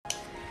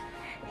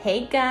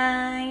Hey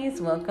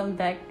guys, welcome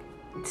back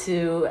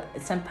to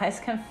Senpai's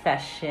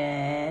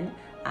Confession.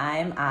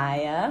 I'm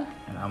Aya.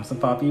 And I'm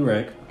Sapapi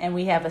Rick. And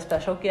we have a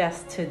special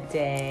guest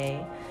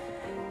today.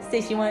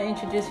 Stacey, you want to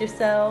introduce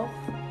yourself?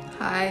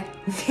 Hi.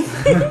 I'm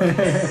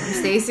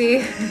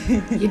Stacey.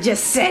 You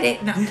just said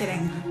it. No, I'm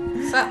kidding.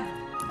 What's up?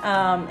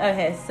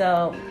 Okay,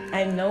 so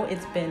I know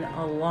it's been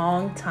a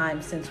long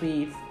time since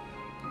we've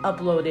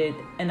uploaded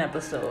an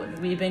episode.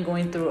 We've been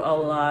going through a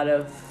lot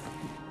of,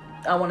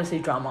 I want to say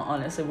drama,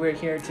 honestly. We're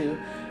here to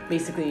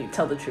basically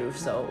tell the truth.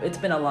 So it's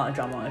been a lot of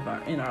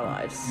drama in our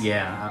lives.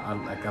 Yeah,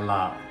 like a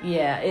lot.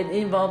 Yeah, it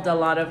involved a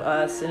lot of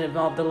us. It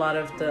involved a lot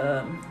of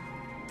the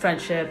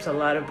friendships, a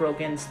lot of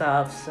broken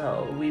stuff.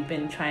 So we've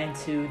been trying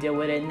to deal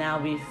with it.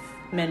 Now we've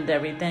mended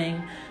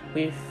everything.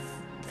 We've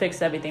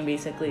fixed everything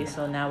basically.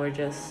 So now we're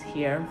just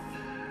here.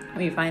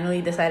 We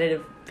finally decided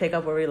to pick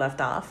up where we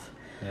left off.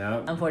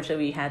 Yep.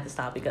 Unfortunately, we had to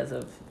stop because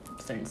of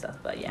certain stuff,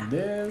 but yeah.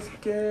 Let's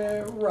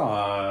get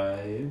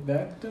right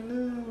back to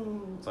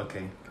news.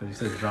 Okay, because you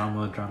said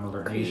drama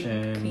alert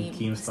nation,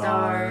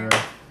 Keemstar.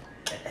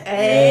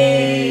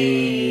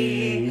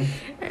 Hey.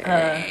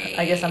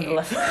 I guess I'm the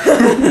left.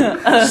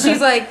 She's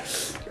like,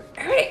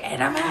 all right,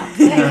 and I'm out.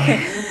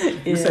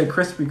 You said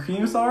Krispy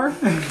Kreme-star?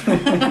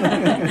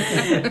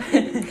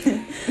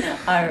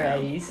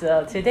 Alrighty,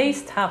 so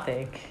today's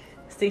topic,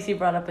 Stacey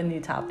brought up a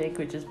new topic,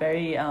 which is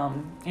very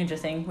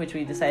interesting, which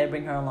we decided to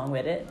bring her along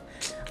with it.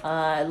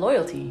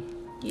 Loyalty.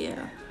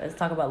 Yeah. Let's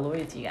talk about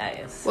loyalty,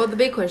 guys. Well, the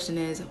big question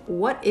is,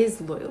 what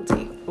is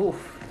loyalty?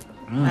 Oof.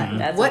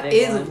 That's What a big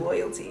is one.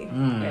 loyalty?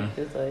 What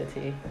is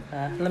loyalty?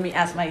 Let me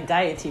ask my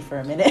deity for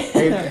a minute.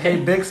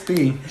 Hey, Big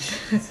Spee.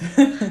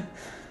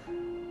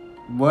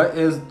 What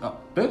is... Oh,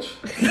 bitch?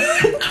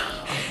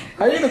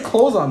 How are you going to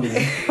close on me?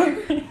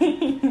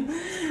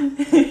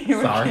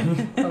 Sorry.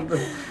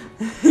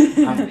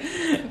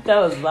 That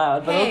was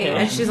loud, but Hey, okay.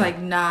 and she's like,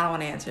 nah, I don't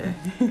want to answer.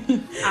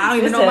 I don't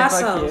even Just know said,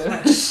 fuck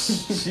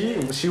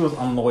myself. She was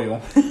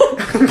unloyal.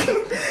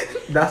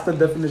 That's the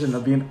definition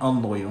of being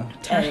unloyal.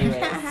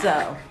 Anyway,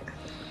 so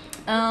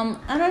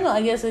I don't know.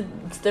 I guess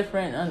it's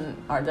different on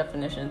our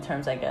definition in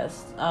terms. I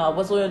guess.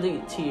 What's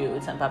loyalty to you?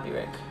 It's Papi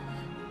Rick.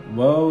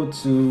 Well,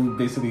 to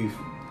basically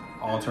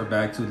alter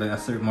back to like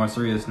a more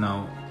serious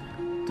note,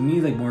 to me,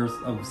 it's like more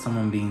of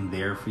someone being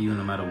there for you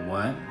no matter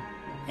what,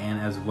 and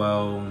as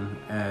well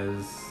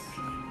as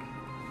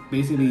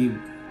basically you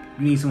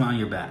need someone on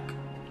your back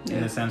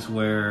in a sense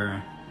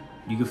where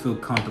you can feel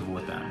comfortable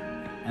with them,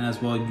 and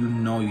as well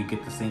you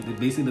get the same,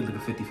 basically like a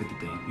 50-50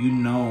 thing. You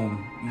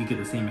get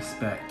the same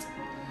respect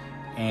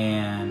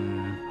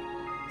and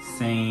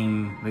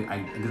same like I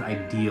guess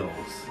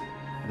ideals.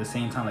 At the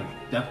same time, like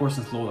that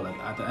person's loyal. Like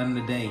at the end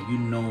of the day, you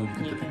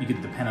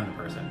can depend on the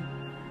person.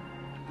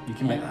 You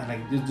can make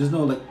like there's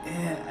no like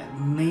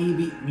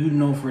maybe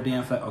for a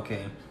damn fact.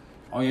 Okay,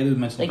 all you have to do is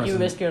mention the Like person. you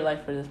risk your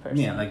life for this person.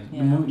 Yeah, like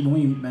the moment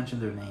you mention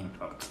their name,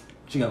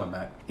 she got my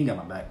back. He got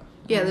my back.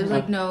 Yeah, there's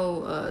like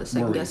no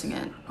second guessing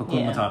it.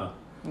 Hakuna Matata.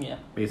 Yeah.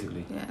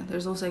 Basically. Yeah,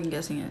 there's no second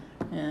guessing it.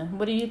 Yeah.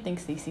 What do you think,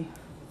 Stacey?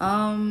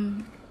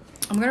 I'm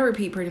gonna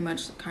repeat pretty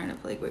much kind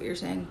of like what you're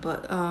saying,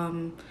 but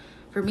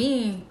for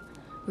me,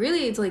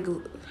 really it's like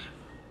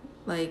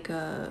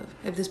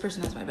if this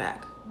person has my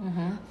back,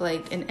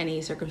 like in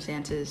any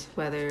circumstances,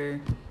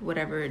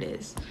 whatever it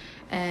is,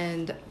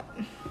 and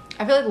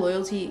I feel like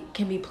loyalty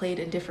can be played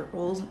in different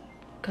roles.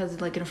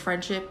 Because, like, in a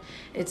friendship,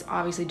 it's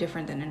obviously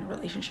different than in a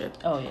relationship.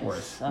 Oh,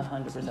 yes.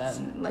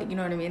 100%. Like, you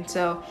know what I mean?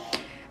 So,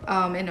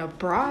 in a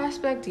broad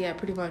aspect, yeah,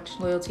 pretty much.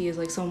 Loyalty is,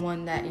 like,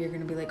 someone that you're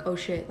going to be like, oh,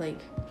 shit. Like,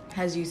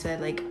 as you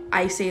said, like,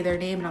 I say their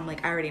name, and I'm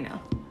like, I already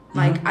know.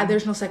 Like,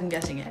 there's no second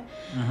guessing it.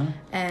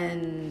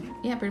 And,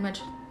 yeah, pretty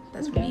much.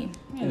 That's for me.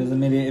 It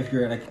doesn't matter if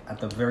you're like at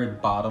the very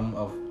bottom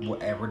of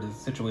whatever the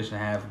situation you're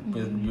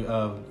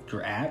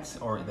at,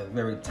 or at the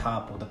very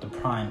top or at the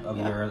prime of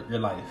your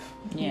life.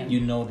 Yeah. You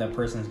know that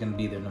person is gonna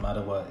be there no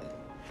matter what.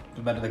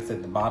 No matter, like I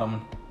said, the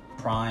bottom,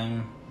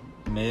 prime,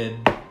 mid,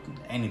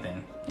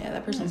 anything. Yeah,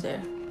 that person's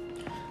there.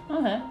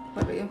 Okay.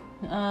 What about you?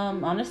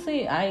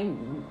 Honestly, I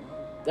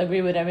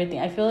agree with everything.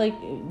 I feel like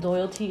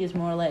loyalty is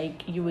more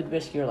like you would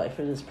risk your life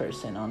for this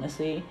person,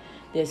 honestly.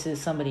 This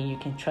is somebody you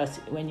can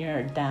trust when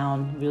you're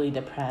down, really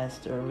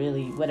depressed, or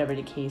really whatever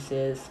the case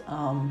is.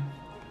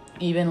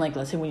 Even like,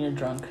 let's say when you're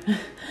drunk.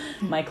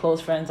 My close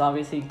friends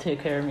obviously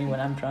take care of me when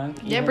I'm drunk.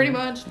 Yeah, pretty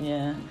much.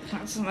 Yeah.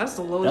 That's the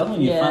loyalty. That's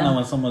when you find out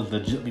when someone's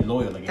legitly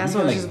loyal. Like, that's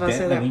what I was just about to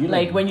say.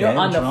 Like when you're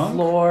on the drunk,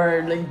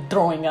 floor, like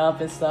throwing up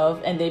and stuff,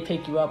 and they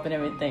pick you up and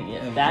everything.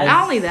 Yeah, that's...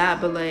 Not only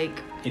that, but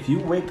like... If you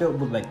wake up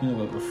with like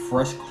with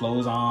fresh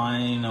clothes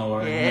on,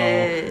 or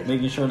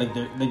making sure like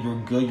you're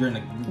good, you're in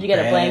a you got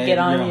a blanket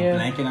on you, a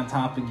blanket on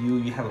top of you,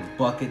 you have a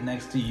bucket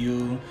next to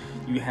you,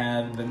 you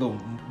have the little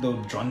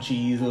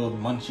drunchies, little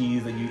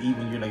munchies that you eat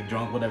when you're like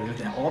drunk, whatever.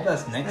 All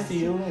that's next to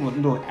you with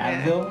a little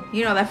Advil.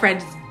 You know that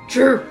friend's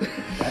true.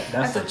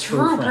 That's a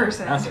true friend.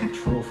 person. That's a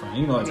true friend.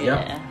 You know, like,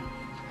 yeah.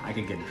 I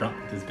could get drunk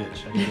with this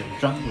bitch. I could get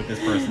drunk with this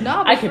person.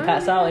 No, I could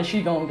pass out and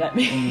she gonna get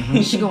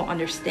me. She gonna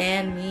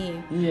understand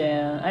me.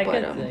 Yeah, I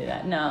could say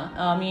that. No,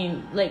 I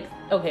mean, like,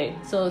 okay,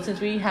 so since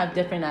we have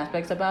different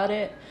aspects about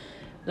it,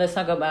 let's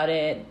talk about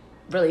it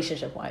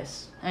relationship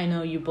wise. I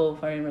know you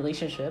both are in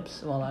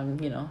relationships while I'm,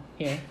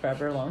 here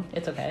forever alone.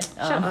 It's okay.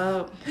 Shut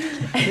up,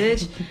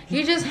 bitch.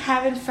 You just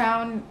haven't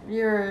found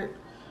your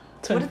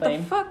Twin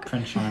flame. The fuck?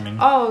 Prince Charming.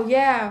 Oh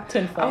yeah.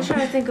 Twin flame. I was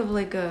trying to think of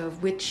like a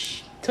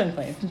witch Twin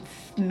flame.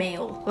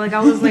 male. Like I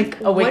was like,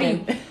 A what do you?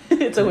 Wiccan.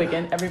 It's a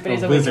Wiccan.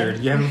 Everybody's A a wizard.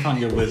 Wiccan. You haven't found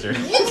your wizard.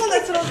 Yeah,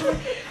 that's what I was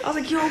like. I was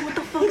like, yo, what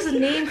the fuck's a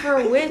name for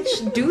a witch,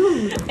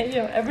 dude? Hey,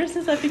 ever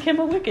since I became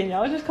a Wiccan,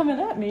 y'all just coming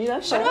at me.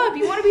 That's Shut all. up.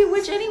 You want to be a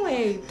witch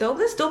anyway? Dope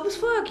as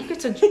fuck. You get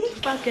to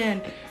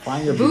fucking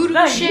Find your voodoo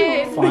Not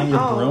shit. you. Find your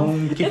Oh.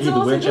 broom. Kiki It's the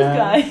also witch this out.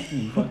 guy.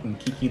 You fucking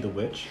Kiki the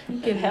witch. You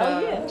can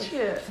Hell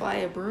yeah. fly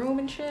a broom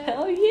and shit.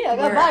 Hell yeah, I got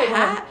Wear a buy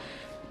hat. one.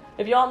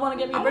 If y'all want to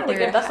get me a I wanna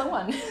birthday wear gift, a that's the hat.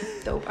 one.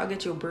 Dope. I'll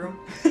get you a broom.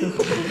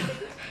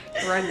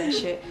 Run that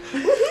shit.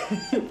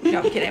 No,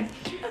 I'm kidding.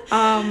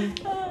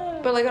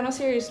 But like on a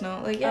serious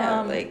note, like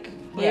like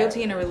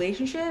loyalty in a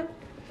relationship.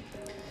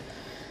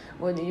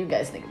 What do you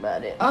guys think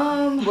about it?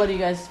 Um, What do you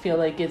guys feel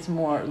like it's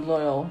more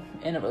loyal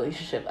in a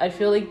relationship? I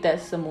feel like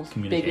that's the most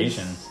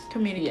Communication. biggest.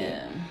 communicate.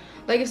 Yeah.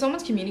 Like if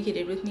someone's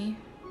communicated with me,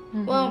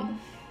 Mhm. well,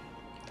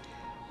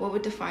 what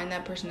would define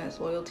that person as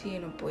loyalty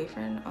in a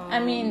boyfriend? I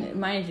mean,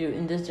 mind you,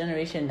 in this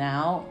generation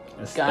now,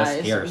 That's guys,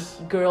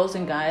 scarce. girls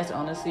and guys,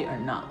 honestly, are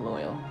not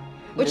loyal.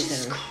 in which this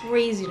is generation.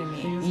 crazy to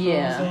me.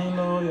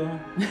 Yeah.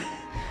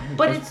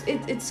 But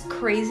it's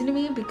crazy to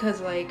me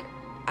because like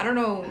I don't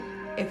know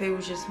if it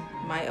was just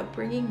my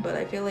upbringing, but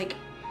I feel like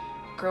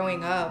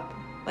growing up,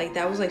 like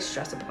that was like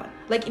stressed upon.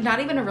 Like not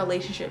even a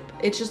relationship.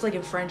 It's just like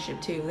in friendship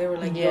too. They were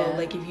like, Yeah. yo,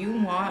 like if you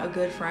want a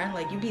good friend,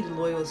 like you be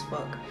loyal as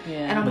fuck. Yeah.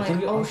 And I'm But like,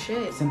 think- oh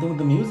shit. Same thing with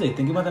the music.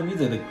 Think about that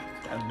music. Like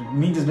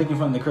me just making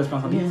fun of the Chris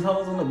Brown song. Yeah. These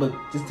hoes on it, but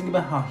just think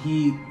about how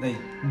he like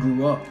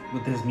grew up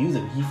with his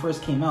music. He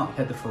first came out,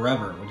 had the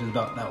Forever, which is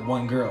about that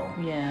one girl.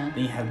 Yeah.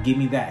 Then you have Give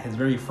Me That, his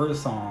very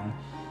first song.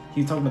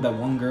 He was talking about that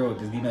one girl,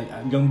 just being like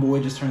a young boy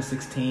just turned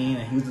 16,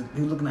 and he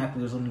was looking after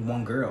there's only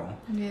one girl.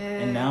 Yeah.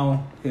 And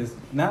now his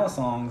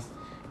songs,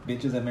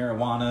 bitches and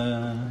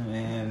marijuana,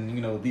 and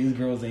these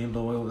girls ain't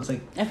loyal. It's like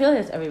I feel like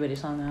that's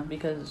everybody's song now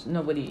because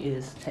nobody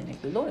is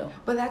technically loyal.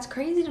 But that's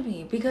crazy to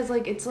me because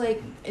like it's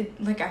like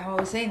like I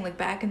was saying, like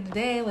back in the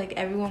day, like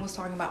everyone was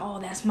talking about, oh,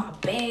 that's my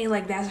bae,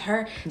 like that's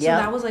her. So Yeah.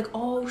 that was like,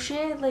 oh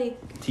shit, like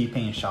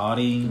T-Pain,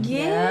 Shawty,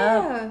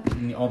 yeah.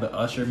 all the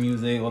Usher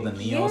music, all the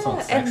neo Yeah,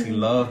 songs, Sexy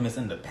and- Love, Miss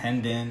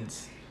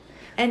Independence.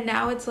 And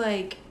now it's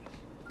like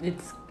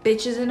It's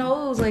bitches and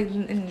hoes, like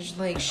and just,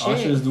 like shit.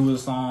 Usher's do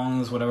his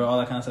songs, whatever, all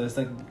that kind of stuff. It's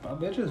like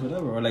bitches,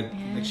 whatever, or like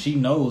She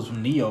Knows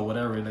from Neo,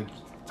 whatever. Like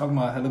talking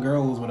about hello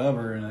girls,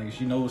 whatever, and like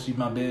she knows she's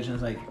my bitch, and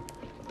it's like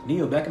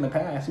Neo back in the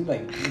past, he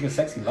like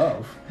Sexy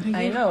Love.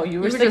 I know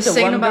you were, just to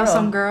singing one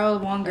about girl.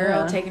 one girl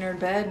Yeah. taking her to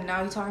bed, and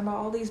now you're talking about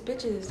all these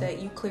bitches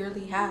that you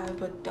clearly have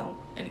but don't.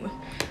 Anyway.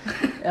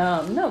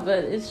 No,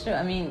 but it's true.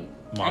 I mean,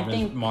 I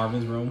think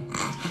Marvin's Room.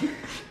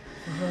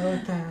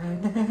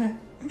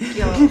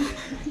 Yo,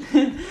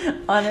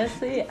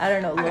 honestly, I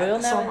don't know. I got Loyal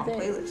the song on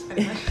nowadays. playlist.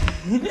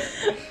 Anyway.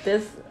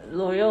 This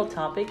loyal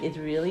topic is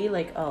really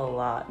like a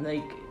lot.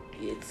 Like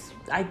it's.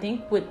 I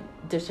think what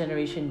this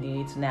generation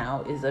needs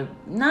now is a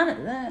not.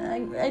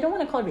 I don't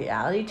want to call it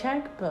reality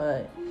check,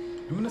 but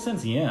In a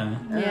sense, yeah.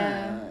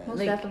 Yeah, most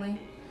like, definitely.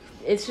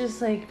 it's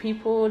just like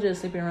people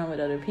just sleeping around with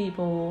other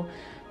people,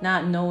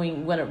 not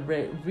knowing what a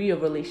real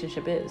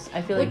relationship is.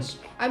 I feel like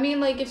I mean,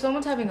 like if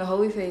someone's having a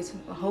hoeing phase,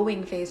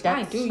 fine,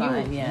 that's do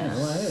fine, you? yeah. Yeah,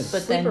 go ahead.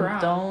 But Sleep then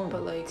around, don't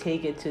but, like,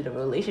 take it to the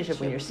relationship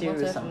when you're most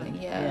serious with definitely,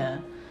 someone. yeah.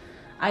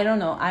 I don't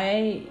know.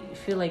 I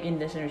feel like in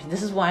this generation,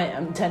 this is why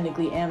I'm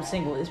technically am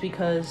single, is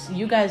because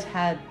you guys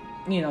had,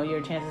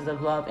 your chances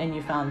of love and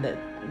you found that,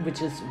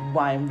 which is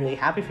why I'm really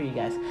happy for you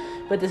guys.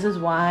 But this is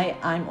why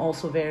I'm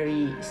also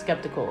very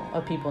skeptical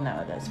of people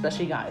nowadays,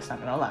 especially guys, not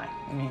gonna lie.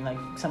 I mean, like,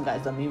 some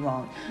guys done me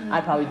wrong. I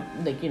probably,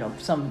 like,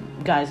 some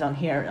guys on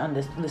here, on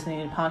this,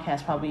 listening to the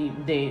podcast, probably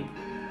they've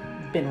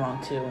been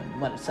wrong too and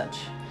what such.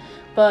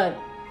 But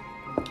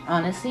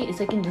honestly, it's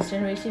like in this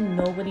generation,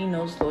 nobody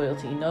knows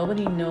loyalty.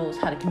 Nobody knows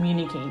how to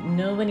communicate.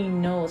 Nobody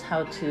knows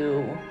how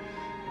to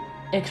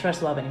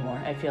express love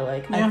anymore, I feel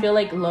like. Yeah. I feel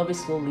like love is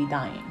slowly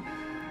dying.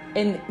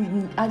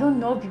 And I don't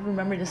know if you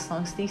remember this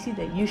song, Stacey,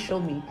 that you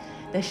showed me,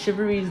 that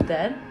Chivalry is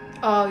Dead.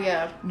 Oh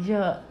yeah.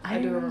 Yeah, I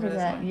do remember remember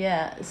that. this one.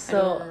 Yeah, I do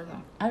so remember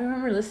that. I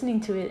remember listening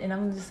to it and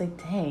I'm just like,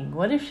 dang,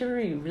 what if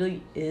Chivalry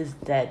really is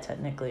dead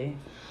technically?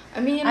 I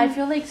mean, I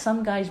feel like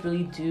some guys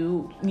really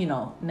do,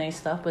 nice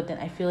stuff, but then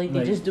I feel like they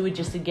Like- just do it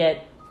just to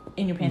get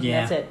in your pants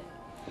Yeah. and that's it.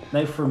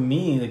 Like for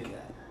me, like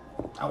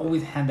I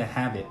always had the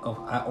habit of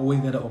I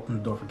always gotta open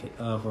the door for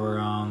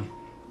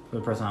the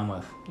person I'm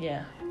with,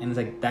 Yeah. and it's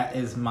like that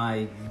is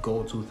my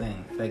go-to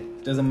thing.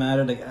 Like doesn't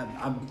matter. Like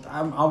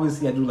I'm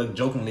obviously I do like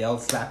jokingly I'll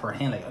slap her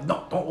hand like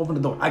no, don't open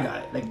the door. I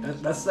got it.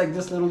 Like that's like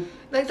just little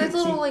like that's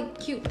cutesy- little like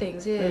cute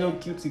things, yeah. little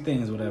cutesy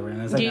things, whatever.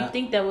 And it's Do like you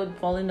think that would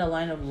fall in the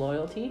line of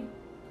loyalty?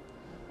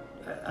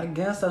 I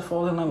guess that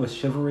falls in line with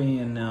chivalry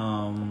and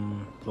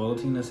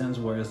loyalty in a sense,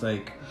 where it's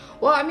like,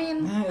 well, I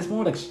mean, it's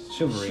more like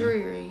chivalry.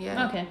 chivalry,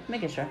 yeah. Okay,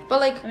 making sure. But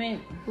like, I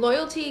mean,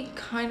 loyalty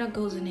kind of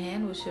goes in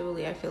hand with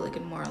chivalry. I feel like,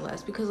 in more or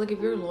less, because like if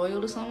you're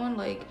loyal to someone,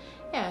 like,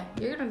 yeah,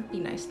 you're gonna be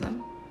nice to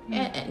them.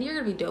 And you're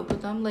gonna be dope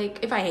with them. Like,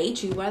 if I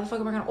hate you, why the fuck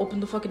am I gonna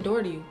open the fucking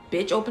door to you?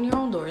 Bitch, open your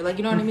own door. Like,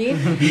 you know what I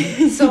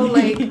mean? So,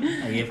 like...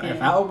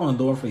 If I open a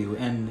door for you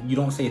and you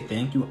don't say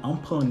thank you, I'm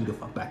pulling you the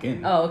fuck back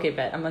in. Oh, okay,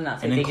 bet. I'm gonna not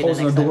say and then thank you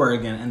closing the next door time.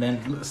 again, and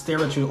then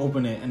stare at you,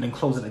 open it, and then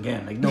close it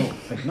again. Like, no.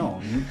 Like,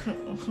 no.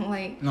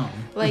 like... No.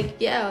 Like,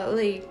 yeah,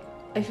 like...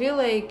 I feel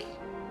like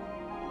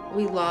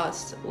we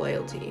lost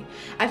loyalty.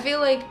 I feel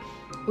like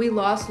we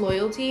lost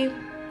loyalty,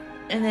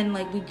 and then,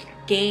 like, we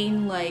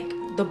gain, like,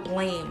 the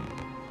blame.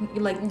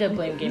 Like the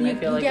blame game. I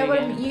feel like you get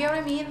what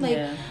I mean. Like,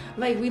 yeah.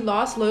 Like we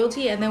lost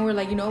loyalty, and then we're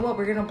like, you know what?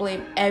 We're gonna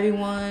blame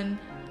everyone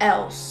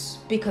else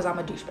because I'm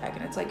a douchebag,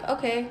 and it's like,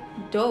 okay,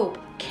 dope.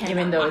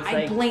 Even though it's I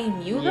like,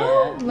 blame you yeah,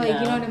 though? Like, no.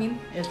 you know what I mean?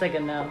 It's like a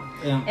no.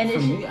 Yeah, And for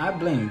it's, me, I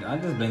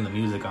just blame the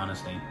music,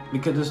 honestly,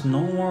 because there's no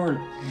more.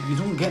 You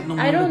don't get no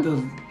more I like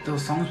don't-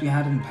 those songs we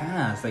had in the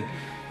past, like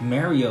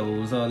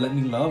Mario's "Let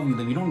Me Love You."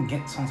 Like, we don't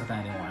get songs like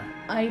that anymore.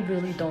 I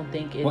really don't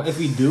think it's. Well, if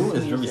we do,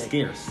 it's very music.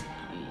 scarce.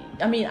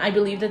 I mean, I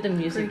believe that the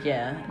music,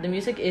 the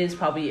music is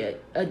probably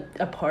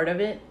a part of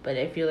it, but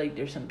I feel like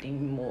there's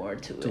something more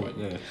to it.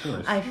 Yeah, of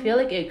course. I feel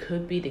like it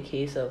could be the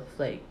case of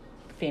like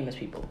famous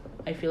people.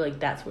 I feel like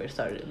that's where it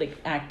started, like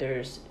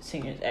actors,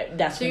 singers.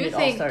 That's So when you it all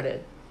think-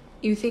 started.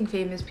 You think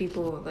famous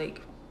people like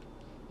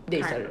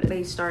They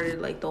started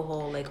it. like the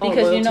whole like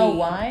Because you know loyalty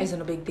why? isn't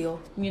a big deal.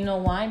 You know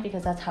why?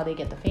 Because that's how they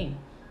get the fame.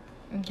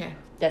 Okay,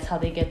 That's how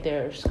they get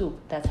their scoop.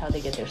 That's how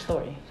they get their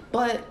story.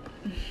 but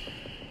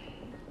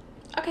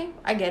okay,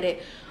 I get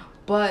it,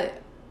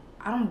 but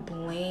I don't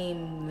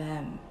blame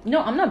them.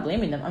 No, I'm not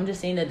blaming them. I'm just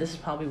saying that this is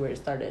probably where it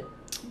started.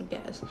 I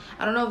guess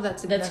I don't know if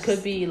that's That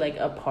could be like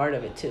a part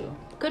of it too.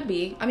 could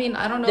be. I mean,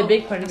 I don't know. The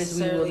big part of it is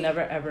we will necessarily.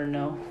 never ever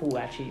know who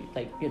actually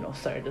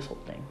started this whole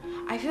thing.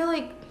 I feel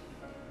like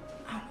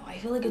I don't know. I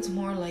feel like it's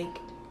more like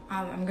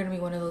I'm gonna be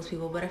one of those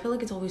people, but I feel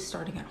like it's always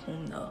starting at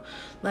home though.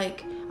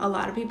 Like a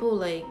lot of people,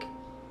 like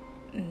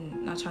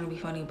not trying to be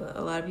funny, but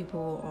a lot of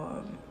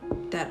people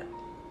that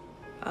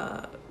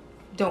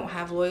don't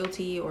have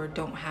loyalty or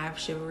don't have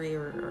chivalry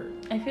or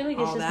I feel like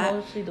it's all just that.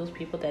 mostly those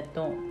people that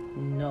don't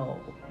know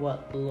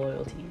what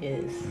loyalty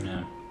is.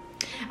 Yeah.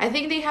 I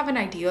think they have an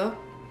idea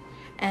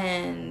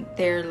and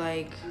they're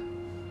like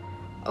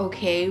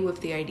okay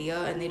with the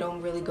idea and they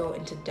don't really go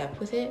into depth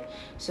with it.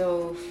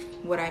 So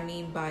what I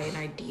mean by an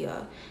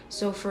idea,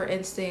 so for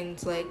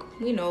instance, like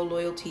we know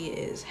loyalty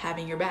is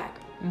having your back.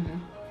 Mm-hmm.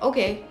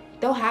 Okay,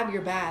 they'll have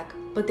your back,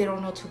 but they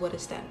don't know to what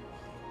extent.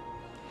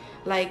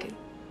 Like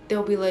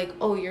they'll be like,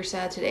 oh, you're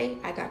sad today,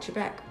 I got your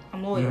back,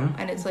 I'm loyal. Mhm.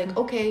 And it's like,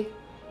 okay,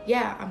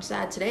 yeah, I'm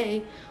sad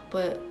today,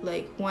 but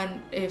like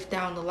if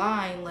down the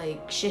line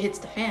like shit hits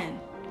the fan,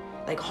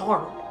 like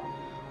hard,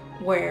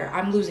 where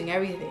I'm losing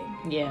everything,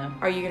 Yeah.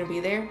 are you gonna be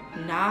there?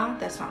 Nah,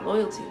 that's not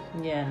loyalty.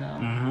 Yeah. No.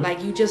 Mhm.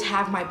 Like you just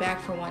have my back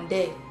for one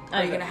day. Are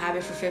you Okay. gonna have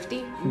it for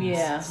 50?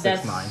 Yeah.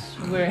 6'9".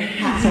 That's where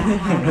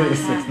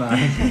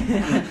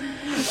 6'9".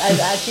 I've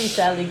actually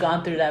sadly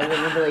gone through that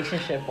with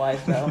relationship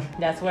wise though.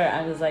 That's where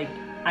I was like,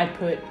 I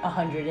put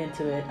 100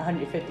 into it,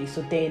 150,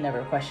 so they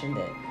never questioned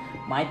it.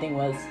 My thing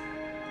was,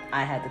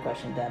 I had to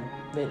question them.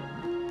 With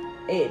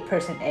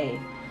person A,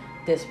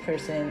 this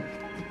person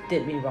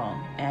did me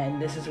wrong,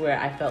 and this is where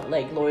I felt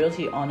like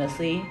loyalty,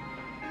 honestly,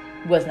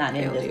 was not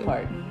in Failed this you.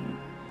 part. Mhm.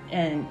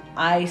 And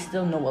I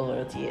still know what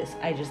loyalty is.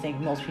 I just think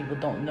most people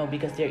don't know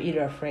because they're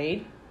either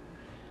afraid,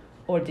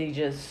 or they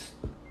just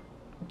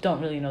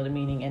don't really know the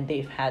meaning, and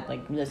they've had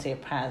like, let's say, a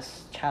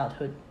past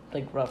childhood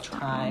like rough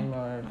time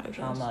or I guess.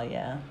 trauma.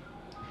 Yeah.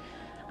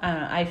 I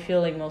don't know. I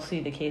feel like mostly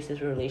the case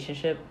is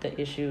relationship. The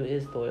issue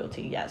is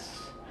loyalty. Yes.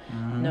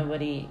 Mhm.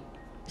 Nobody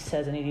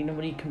says anything.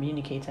 Nobody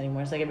communicates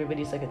anymore. It's like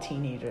everybody's like a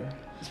teenager,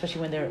 especially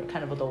when they're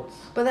kind of adults.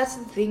 But that's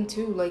the thing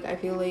too. Like I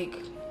feel like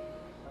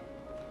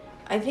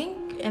I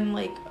think in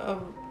like a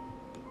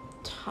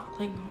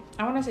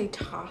I want to say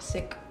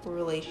toxic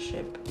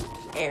relationship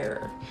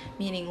error,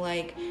 meaning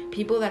like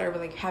people that are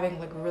like having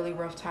like really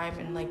rough time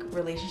in like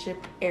relationship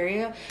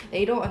area,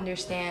 they don't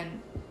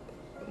understand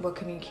what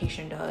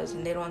communication does,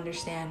 and they don't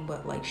understand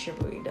what like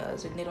chivalry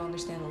does, and they don't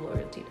understand what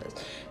loyalty does.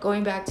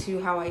 Going back to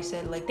how I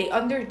said like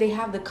they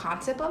have the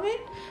concept of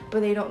it,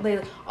 but they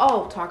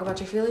talk about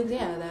your feelings.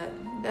 Yeah,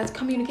 that's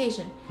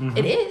communication. Mhm.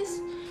 It is,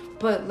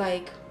 but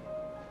like,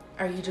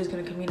 are you just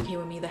gonna communicate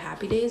with me the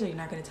happy days, or you're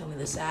not gonna tell me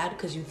the sad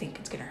because you think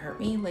it's gonna hurt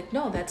me? Like,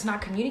 no, that's not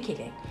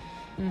communicating.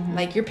 Mm-hmm.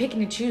 Like you're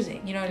picking and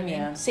choosing, you know what I mean?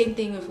 Yeah. Same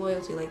thing with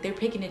loyalty. Like they're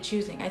picking and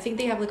choosing. I think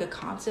they have like a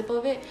concept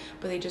of it,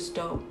 but they just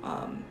don't.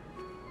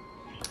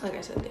 Like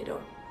I said,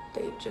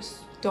 they just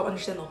don't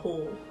understand the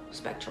whole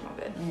spectrum of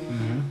it.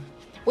 Mhm.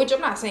 Which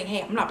I'm not saying,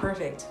 hey, I'm not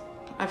perfect.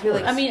 I feel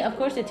like I mean, of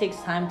course, it takes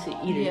time to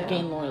either Yeah.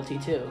 gain loyalty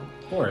too.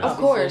 Of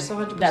course,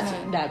 100%.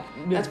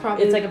 That's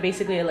probably- it's like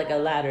basically like a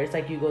ladder. It's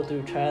like you go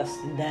through trust,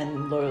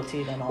 then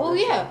loyalty, then all. Well, that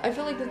yeah, stuff. I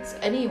feel like that's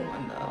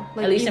anyone though.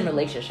 Like At least in even-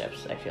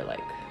 relationships, I feel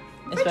like,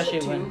 especially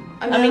too. when.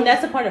 I I mean, mean-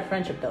 that's a part of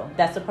friendship, though.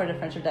 That's the part of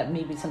friendship that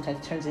maybe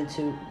sometimes turns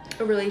into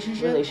a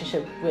relationship.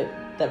 relationship with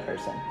that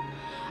person.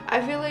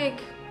 I feel like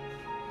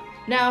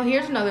now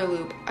here's another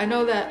loop. I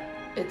know that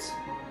it's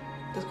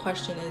the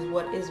question is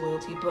what is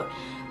loyalty, but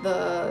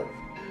the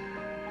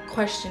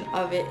question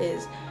of it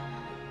is,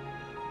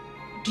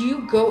 do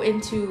you go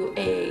into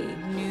a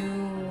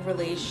new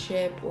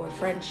relationship or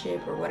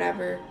friendship or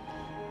whatever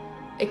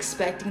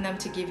expecting them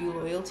to give you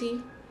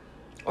loyalty,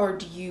 or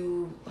do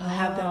you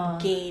have them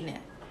gain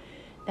it?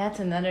 That's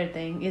another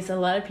thing. Is a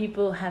lot of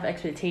people have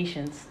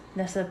expectations.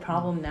 That's the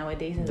problem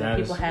nowadays. Is that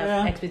people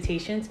have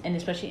expectations, and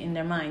especially in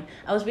their mind.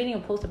 I was reading a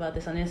post about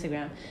this on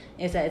Instagram.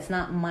 Is that it's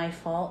not my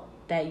fault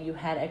that you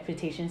had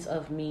expectations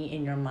of me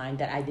in your mind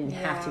that I didn't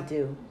have to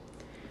do.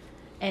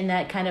 And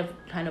that kind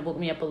of woke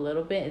me up a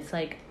little bit. It's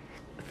like,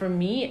 for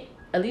me,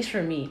 at least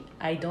for me,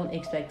 I don't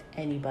expect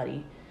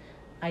anybody.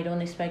 I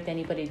don't expect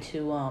anybody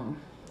to,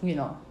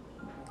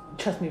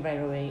 trust me right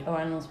away, or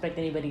I don't expect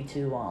anybody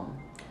to,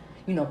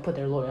 put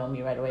their loyalty on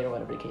me right away, or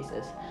whatever the case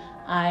is.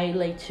 I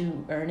like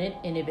to earn it,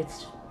 and if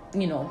it's,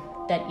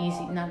 that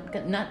easy,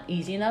 not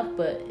easy enough,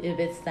 but if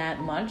it's that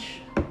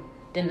much,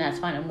 then that's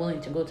fine. I'm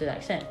willing to go to that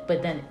extent.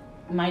 But then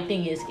my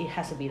thing is, it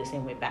has to be the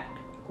same way back.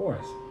 Of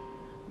course.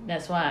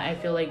 That's why I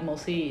feel like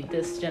mostly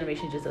this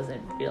generation just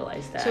doesn't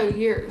realize that.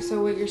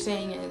 So what you're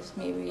saying is,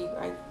 maybe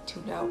I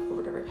tuned out or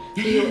whatever.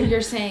 So you're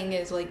saying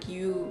is like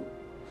you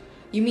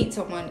meet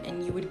someone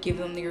and you would give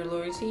them your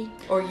loyalty,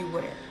 or you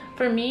wouldn't.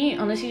 For me,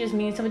 honestly, just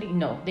meeting somebody,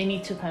 no, they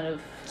need to kind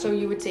of. So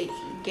you would say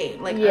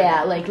gain, like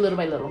like little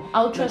by little.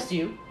 I'll trust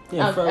you.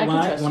 Yeah,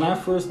 I when I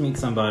first meet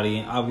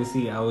somebody,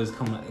 obviously I always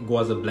go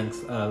as a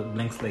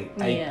blank slate.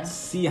 I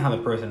see how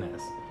the person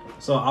is.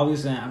 So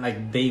obviously,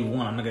 like day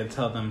one, I'm not gonna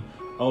tell them,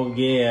 oh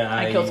yeah,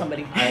 I killed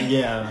somebody.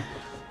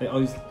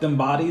 Them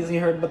bodies you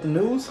heard about the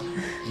news?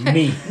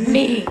 Me.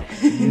 Me.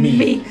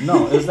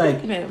 No,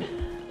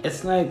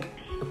 it's like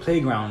a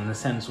playground in a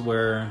sense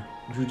where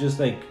you just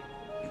like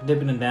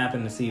dipping and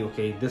dapping to see,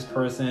 okay, this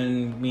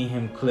person, me and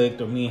him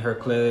clicked, or me and her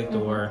clicked,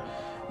 or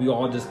we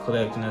all just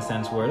clicked in a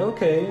sense where,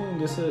 okay,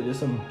 just a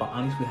bond.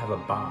 At least we have a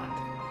bond.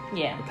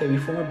 Yeah. Okay, we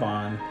form a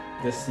bond.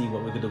 Let's see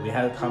what we could do. We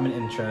had a common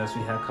interest.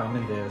 We had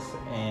common this,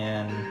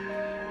 and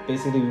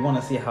basically we want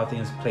to see how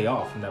things play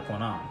off from that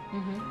point on.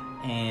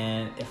 Mm-hmm.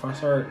 And if I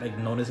start like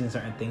noticing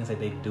certain things that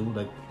they do,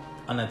 like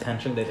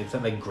unintentionally, that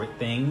accept like great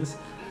things,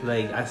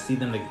 like I see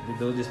them like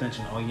they'll just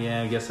mention, oh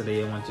yeah,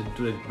 yesterday I went to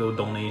do a little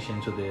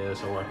donation to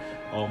this, or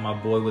oh my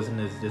boy was in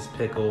this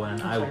pickle,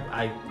 and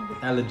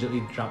I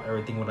legitimately dropped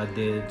everything what I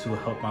did to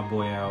help my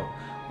boy out,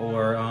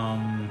 or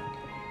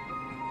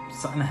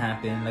something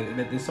happened,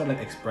 like they start like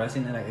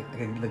expressing and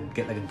like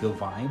get like a good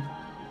vibe.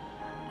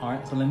 All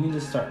right, so let me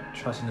just start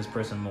trusting this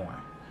person more,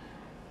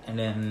 and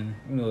then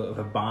if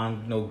a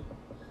bond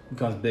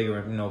becomes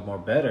bigger, more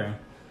better,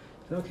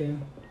 okay,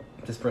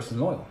 this person's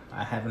loyal.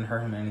 I haven't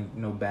heard him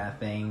any bad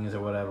things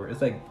or whatever.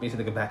 It's like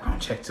basically like a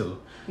background check too.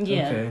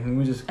 Yeah. Okay, let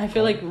me just. I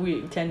feel like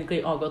we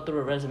technically all go through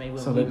a resume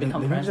when we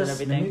become friends and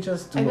everything. Let me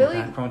just do a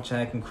background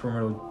check and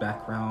criminal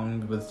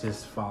background with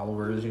just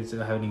followers. You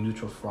still have any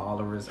neutral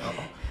followers? Oh,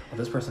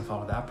 this person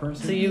followed that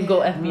person. So you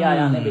go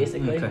FBI on it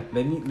basically. Okay.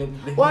 Let me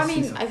well, I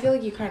mean, I feel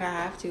like you kind of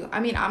have to.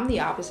 I mean, I'm the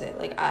opposite.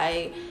 Like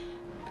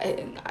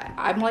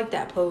I'm like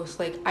that post.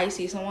 Like I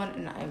see someone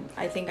and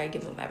I think I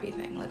give them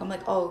everything. Like I'm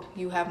like, oh,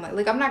 you have my.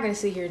 Like I'm not gonna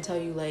sit here and tell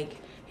you like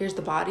here's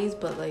the bodies,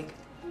 but like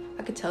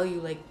I could tell you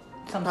like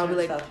some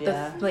probably like stuff,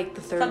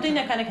 the third something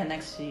time. that kind of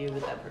connects to you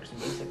with that person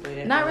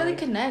basically. Not really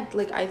connect.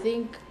 Like I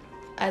think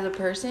as a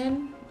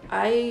person,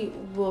 I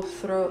will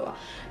throw.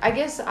 I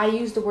guess I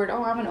use the word.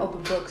 Oh, I'm an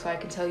open book, so I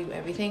can tell you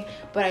everything.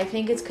 But I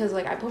think it's because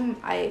like I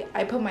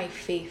put my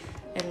faith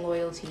and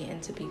loyalty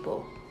into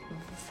people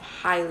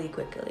highly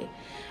quickly.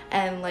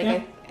 And like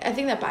I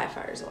think that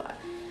backfires a lot.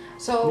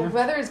 So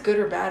whether it's good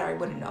or bad, I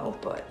wouldn't know.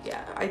 But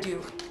yeah, I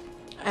do,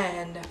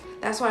 and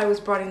that's why I was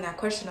bringing that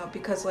question up,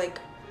 because like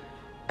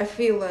I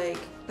feel like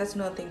that's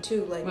another thing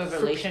too. Like with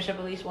relationship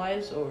at least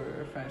wise or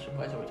friendship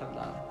wise, are we talking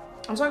about?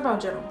 I'm talking about in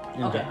general.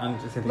 Okay. I'm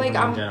just thinking like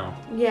in general.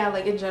 Yeah,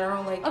 like in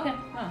general, like okay.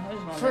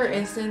 For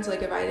instance,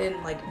 like if I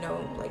didn't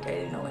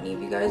know any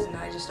of you guys, and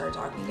I just started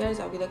talking to you guys,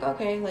 I'll be like,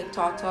 okay, like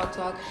talk,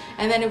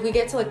 and then if we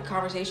get to like a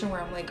conversation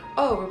where I'm like,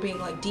 oh, we're being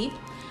like deep,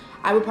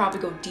 I would probably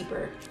go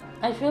deeper.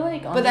 I feel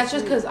like, honestly, but that's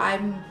just because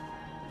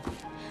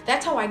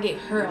that's how I get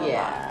hurt a lot.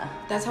 Yeah.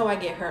 That's how I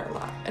get hurt a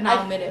lot, and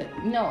I'll admit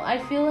it. No, I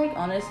feel like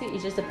honestly,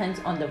 it just depends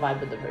on the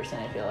vibe of the person.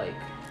 I feel like,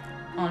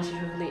 honestly,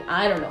 truthfully,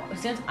 I don't know.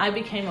 Since I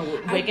became a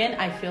Wiccan,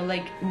 I feel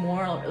like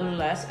more or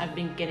less I've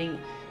been getting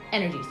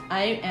energies.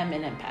 I am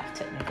an empath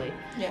technically.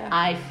 Yeah.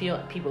 I feel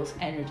people's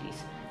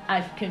energies.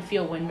 I can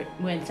feel when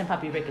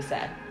Senpapi Rick is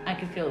sad. I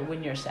can feel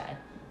when you're sad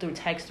through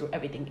text, through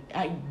everything.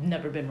 I've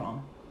never been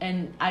wrong.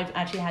 And I've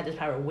actually had this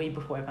power way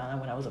before I found out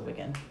when I was a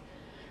Wiccan.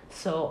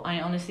 So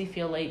I honestly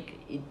feel like,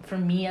 for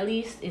me at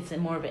least, it's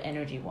more of an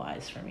energy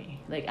wise for me.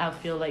 Like I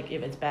feel like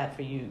if it's bad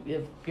for you,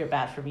 if you're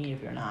bad for me,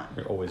 if you're not.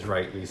 You're always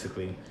right,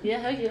 basically. Yeah,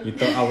 hell yeah. You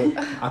thought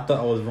I thought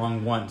I was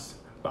wrong once,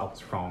 but I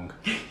was wrong.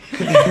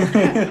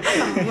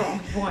 I'm not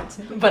wrong once,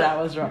 But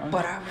I was wrong.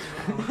 but I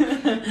was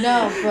wrong.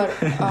 No,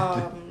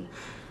 but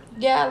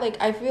yeah, like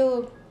I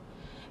feel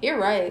you're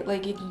right.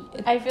 Like it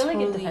I feel like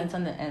it totally- depends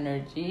on the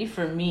energy,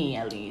 for me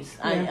at least.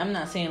 Yeah. I'm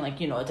not saying like,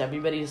 it's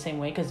everybody the same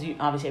way, because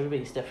obviously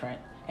everybody's different.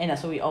 And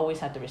that's why we always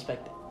have to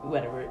respect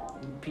whatever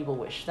people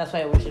wish. That's why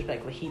I always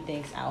respect what he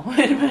thinks, Al,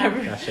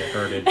 whatever. That shit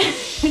hurted.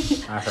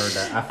 I heard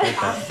that. I felt I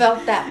that.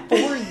 felt that for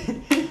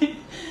you.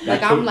 That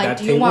Like I'm ta- like, that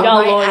do you table- want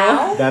Y'all my loyal?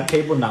 owl? That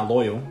table not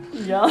loyal.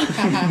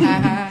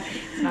 Yeah.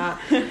 Not.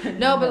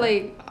 No, but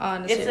like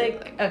honestly, It's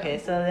like, okay,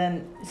 so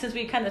then, since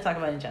we kind of talk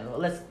about it in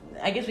general,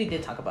 I guess we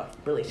did talk about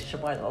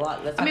relationship-wise a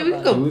lot. Let's I talk mean, we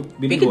could about go.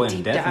 We didn't could go in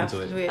deep depth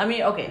dive into it. I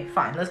mean, okay,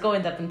 fine. Let's go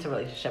in depth into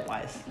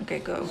relationship-wise. Okay,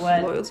 go.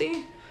 What-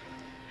 Loyalty.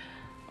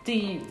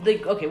 Okay,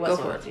 what's Go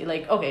for loyalty?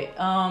 Like, okay,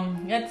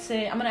 let's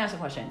say, I'm gonna ask a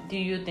question. Do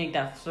you think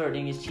that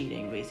flirting is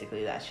cheating,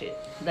 basically, that shit?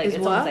 Like, Is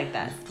it's what? almost like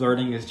that.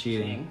 Flirting is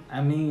cheating.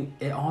 I mean,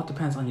 it all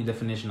depends on your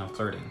definition of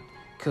flirting.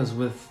 Because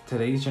with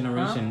today's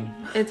generation,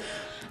 It's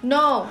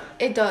no,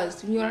 it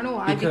does. You wanna know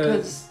why?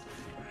 Because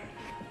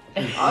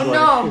oh What?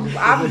 no,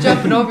 I'm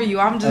jumping over you.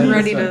 I'm just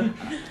ready to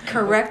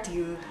correct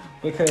you.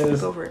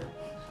 because Go for it.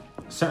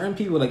 certain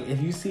people, like,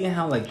 if you see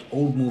how like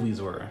old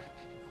movies were,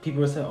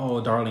 people would say,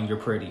 "Oh, darling, you're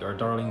pretty," or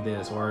 "Darling,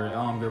 this," or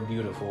 "You're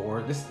beautiful,"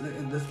 or this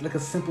like a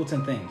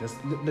simpleton thing, just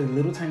the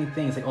little tiny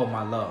things like, "Oh,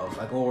 my love,"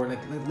 like, or like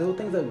little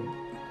things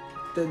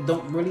that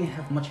don't really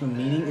have much of a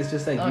meaning. It's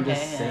just like you're Okay,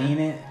 just yeah. saying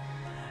it.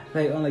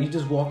 Like you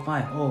just walk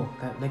by. Oh,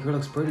 that girl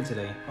looks pretty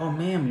today. Oh,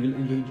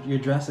 ma'am, your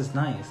dress is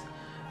nice.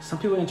 Some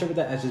people interpret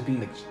that as just being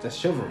like that's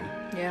chivalry.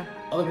 Yeah.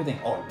 Other people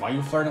think, "Oh, why are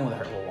you flirting with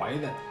her? Well, why are you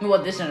that?"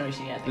 Well, this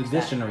generation, yeah.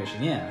 This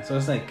generation, yeah. So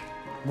it's like,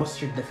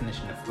 what's your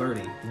definition of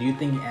flirting? Do you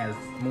think as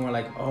more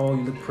like, "Oh,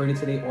 you look pretty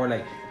today," or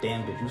like,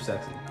 "Damn, bitch, you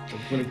sexy"?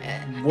 Like,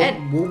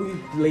 what we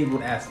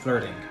labeled as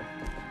flirting?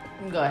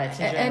 Go ahead,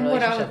 since you're in And a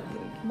what I relationship.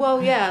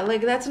 well, yeah,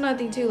 like that's another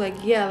thing too. Like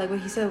yeah, like what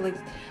he said. Like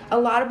a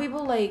lot of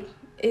people like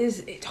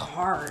it's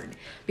hard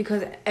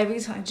because every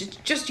time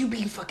just you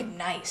being fucking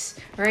nice,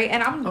 right?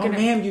 And I'm Oh, gonna.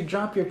 ma'am, you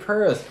dropped your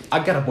purse.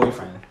 I got a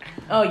boyfriend.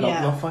 Oh, No,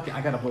 yeah. no, fucking,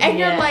 I got a boyfriend. And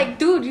Yeah. you're like,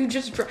 dude, you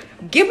just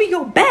give me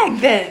your bag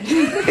then.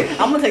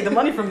 I'm gonna take the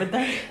money from it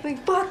then.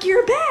 Like fuck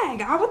your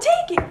bag, I will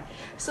take it.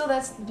 So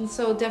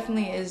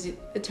definitely is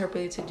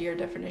interpreted to your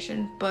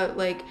definition. But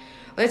like,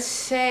 let's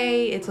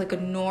say it's like a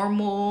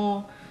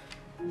normal,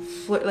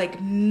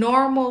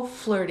 normal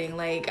flirting.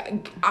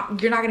 Like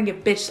you're not gonna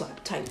get bitch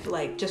slapped type.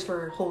 Like just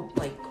for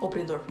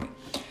opening the door for me.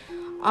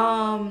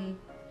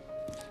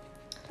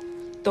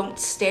 Don't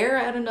stare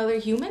at another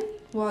human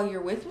while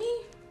you're with me.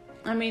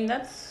 I mean,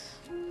 that's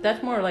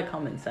more like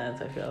common sense,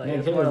 I feel like. Yeah,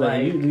 It's it's more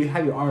like, you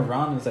have your arm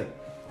around and it's like,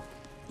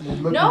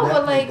 look No, at that,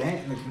 but, like, that.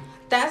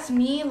 That's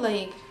me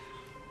like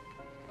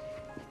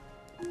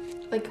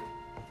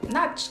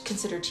not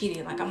considered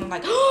cheating. Like I'm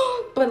like,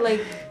 but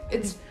like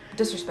it's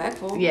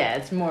disrespectful. Yeah,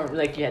 it's more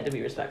like you had to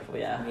be respectful,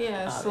 yeah.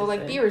 Yeah, so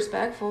like obviously. be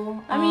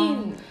respectful. I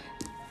mean,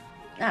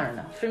 I don't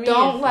know. For me,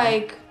 don't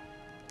it's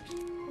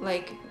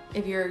like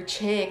if you're a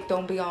chick,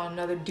 don't be on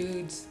another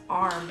dude's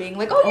arm being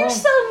like, "Oh, you're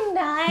so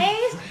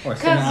nice," Or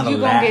sitting on because a you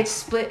lap. gonna get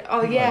split.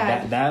 Oh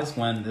yeah, That's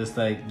when it's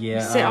like, yeah.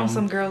 sit on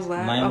some girl's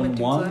lap. I'm a dude's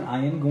 911, lap. I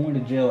am going to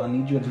jail. I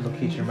need you at the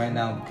location right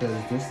now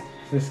because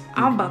this.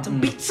 I'm about to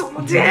beat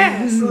someone's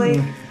ass. Like,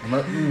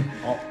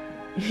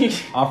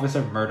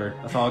 Officer murdered.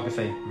 That's all I can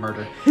say.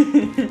 Murder.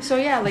 so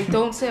yeah, like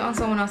don't sit on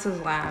someone else's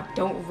lap.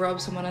 Don't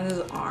rub someone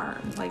else's arm.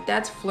 Like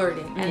that's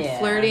flirting, and Yeah.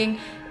 flirting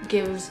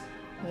gives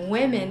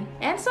women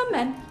and some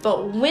men,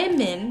 but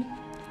women,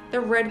 the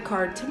red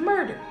card to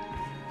murder.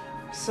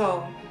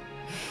 So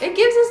it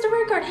gives us the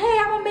red card. Hey,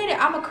 I'm admit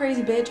it. I'm a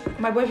crazy bitch.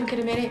 My boyfriend can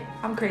admit it.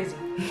 I'm crazy.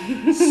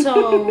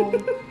 So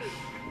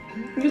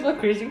You look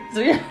crazy. So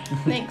yeah.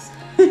 thanks.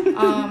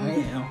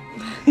 Yeah.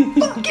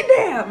 Fucking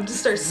damn. Just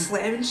start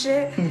slamming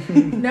shit.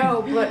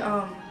 No, but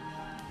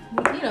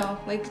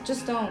like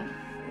just don't.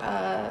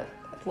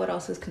 What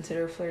else is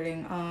considered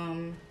flirting?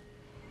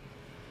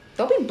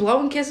 Don't be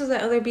blowing kisses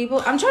at other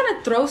people. I'm trying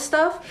to throw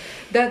stuff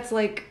that's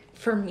like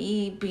for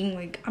me being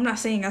like I'm not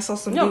saying I saw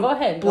some No, dude go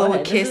ahead. blow go a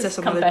ahead. kiss This at is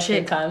some other confession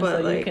chick, time, but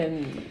so like you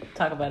can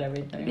talk about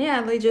everything.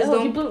 yeah, they just Oh,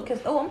 you don't. blew a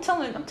kiss. Oh, I'm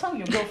telling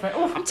your girlfriend.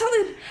 Oh,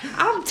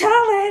 I'm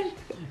telling.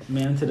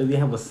 Man, today we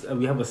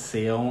have a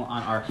sale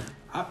on our.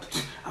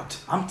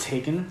 I'm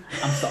taken.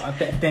 I'm sorry.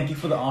 Thank you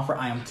for the offer.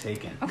 I am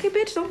taken. Okay,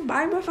 bitch, don't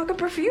buy my fucking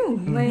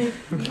perfume. Like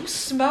you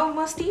smell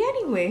musty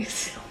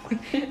anyways.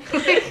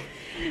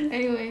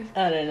 Anyways.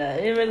 I don't know.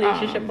 In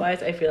relationship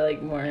wise, I feel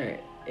like more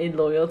in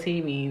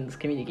loyalty means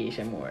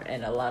communication more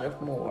and a lot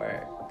of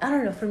more. I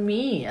don't know. For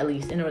me, at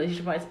least in a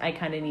relationship wise, I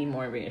kind of need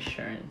more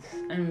reassurance.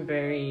 I'm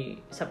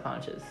very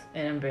subconscious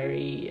and I'm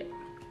very.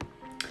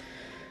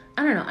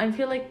 I don't know. I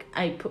feel like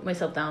I put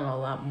myself down a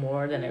lot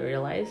more than I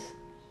realize,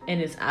 and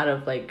it's out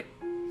of like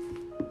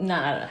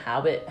not out of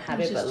habit,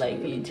 just but like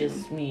really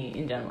just me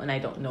in general, and I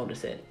don't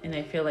notice it. And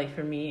I feel like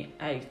for me,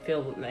 I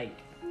feel like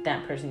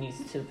that person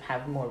needs to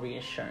have more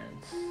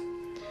reassurance.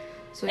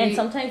 So And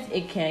sometimes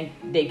they can't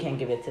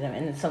give it to them,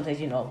 and then sometimes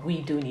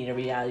we do need a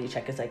reality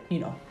check. It's like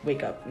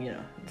wake up,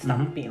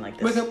 stop being like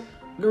this. Wake up,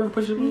 girl,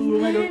 push it,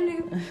 wake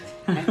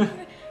up.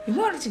 You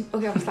wanted to.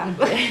 Okay, I'll stop.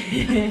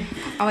 I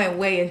went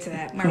way into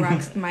that.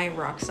 My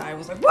rock side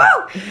was like,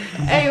 whoa!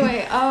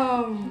 Anyway,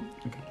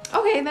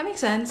 okay, that makes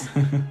sense.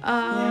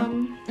 I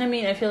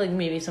mean, I feel like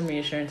maybe some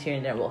reassurance here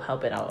and there will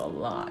help it out a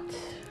lot.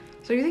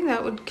 So you think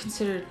that would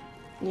consider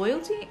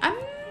loyalty?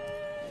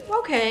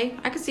 Okay.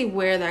 I could see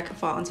where that could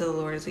fall into the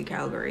loyalty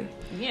category.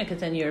 Yeah, because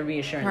then you're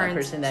reassuring that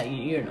person that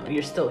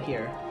you're still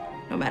here,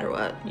 no matter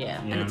what.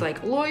 Yeah. And it's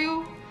like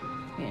loyal.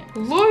 Yeah.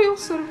 Loyal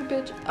son of a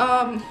bitch.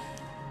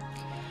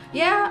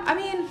 Yeah, I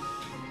mean,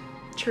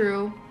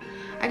 true.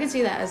 I can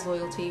see that as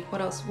loyalty. What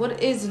else? What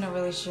is in a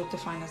relationship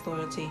defined as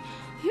loyalty?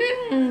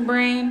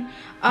 Brain.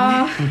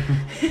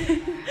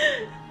 Honestly,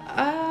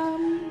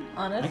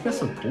 I guess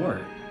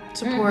support.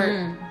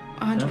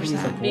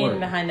 100%. being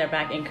behind their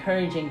back,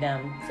 encouraging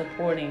them,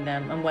 supporting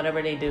them, and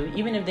whatever they do,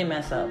 even if they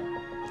mess up.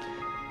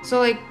 So,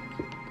 like,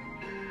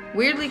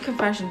 weirdly,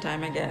 confession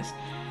time, I guess.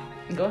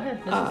 Go ahead.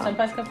 This is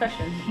Senpai's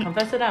confession.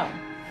 Confess it out.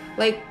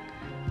 Like,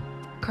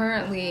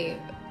 currently,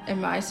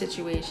 in my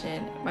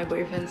situation, my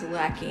boyfriend's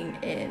lacking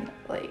in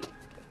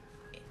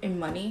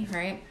money,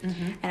 right?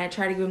 Mm-hmm. And I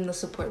try to give him the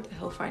support that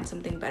he'll find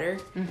something better.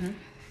 Mm-hmm.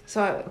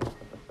 So,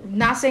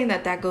 not saying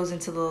that goes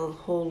into the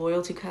whole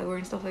loyalty category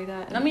and stuff like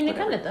that. I mean, it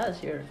kind of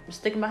does. You're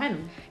sticking behind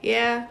him.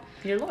 Yeah.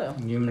 You're loyal.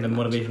 Give him the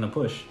motivation to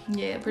push.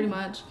 Yeah, pretty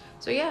much.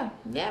 So, yeah,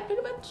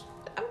 pretty much.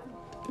 I'm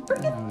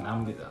pretty good.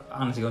 I'm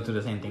honestly going through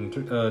the same thing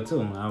too. I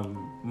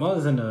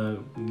was in a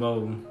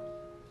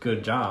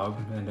good job,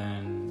 and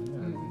then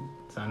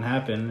something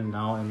happened, and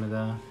now I'm in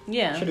a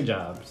shitty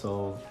job.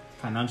 So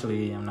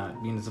financially, I'm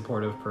not being a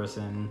supportive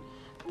person.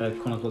 That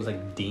quote unquote is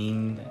like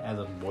deemed as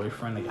a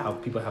boyfriend, like how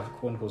people have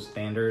quote unquote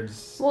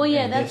standards. Well,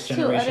 yeah, that's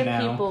too other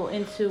people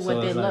into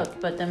what they look,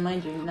 but then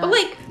mind you, but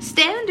like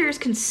standards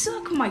can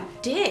suck my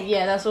dick.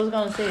 Yeah, that's what I was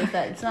gonna say. Is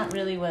that it's not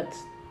really what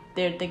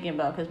they're thinking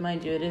about, because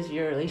mind you, it is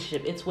your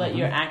relationship. It's what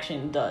your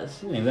action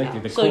does. Yeah, exactly.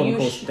 The so quote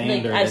unquote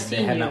standard like, that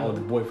they had now. The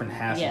boyfriend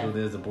has to do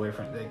this. The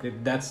boyfriend,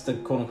 like, that's the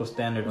quote unquote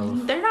standard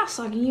of. They're not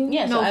sucking you.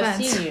 Yeah, no so offense.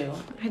 I've seen you.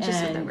 I just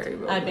said that very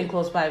well. I've been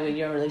close by with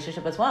your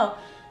relationship as well.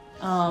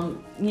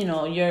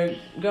 Your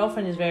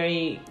girlfriend is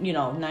very,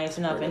 nice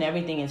enough and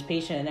everything, is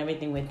patient and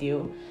everything with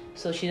you,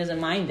 so she doesn't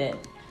mind it.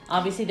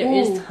 Obviously, there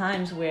is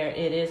times where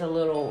it is a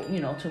little,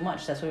 too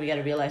much. That's why we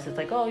gotta realize it's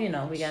like, we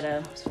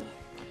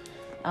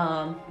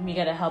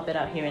gotta help it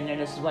out here and there.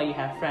 This is why you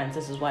have friends.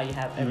 This is why you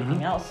have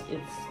everything else.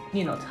 It's,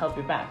 to help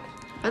your back.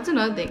 That's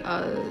another thing.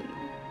 You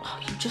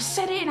just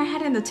said it and I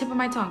had it in the tip of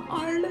my tongue.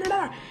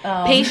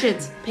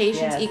 Patience.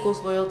 Patience equals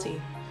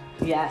loyalty.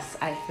 Yes,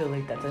 I feel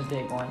like that's a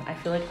big one. I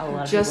feel like a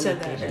lot of just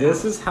people said that.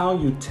 This is how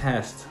you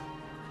test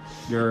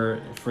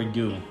Aya.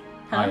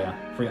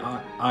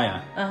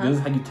 This is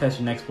how you test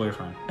your next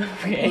boyfriend.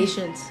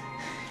 Patience.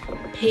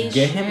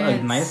 Get him a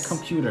nice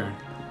computer,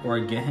 or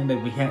get him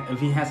if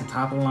he has a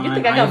top of the line. You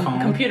think I got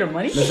computer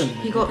money? Listen,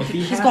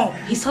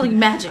 he's telling you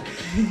magic.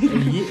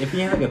 if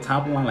he has like a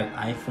top of the line like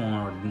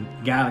iPhone or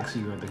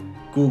Galaxy or the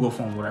Google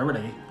phone, whatever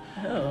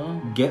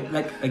get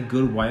like a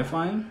good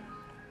Wi-Fi, and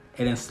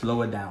then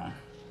slow it down.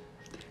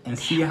 And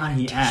see how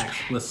he acts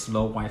with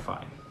slow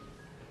Wi-Fi.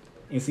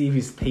 And see if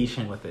he's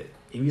patient with it.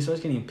 If he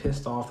starts getting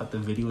pissed off that the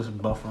video is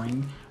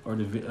buffering or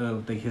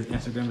his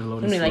Instagram is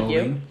loading slowly. Like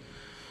you?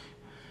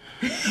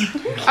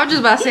 I'm just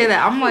about to say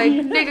that. I'm like,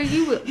 nigga,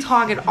 you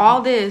talking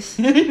all this.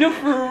 No,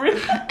 for real.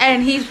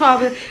 And he's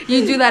probably,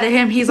 you do that to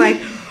him, he's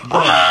like,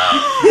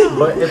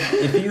 But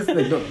if he's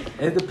like, look,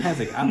 it depends.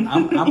 Like,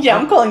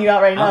 I'm calling you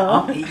out right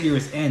now. I'm 8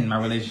 years in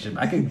my relationship.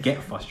 I could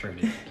get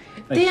frustrated.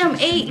 Like, damn,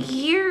 8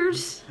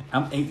 years?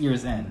 I'm 8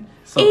 years in.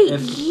 So 8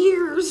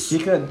 years? She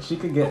could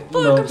get.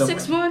 I'm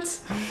 6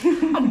 months.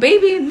 I'm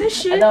babying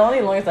this shit. The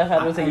only longest I've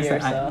had was a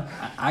year, so.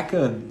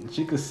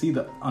 She could see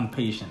the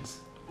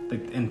impatience. The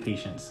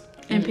impatience.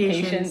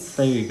 Impatience.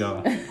 There you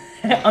go.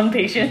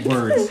 Impatient.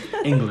 Words.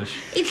 English.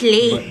 It's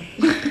late.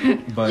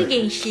 But you're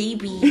getting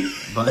sleepy.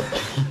 But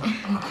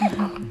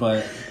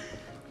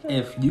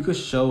if you could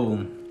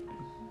show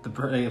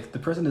if the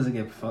person doesn't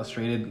get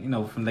frustrated,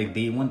 from like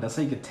day one, that's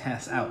how you could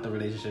test out the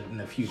relationship in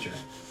the future.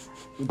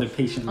 With the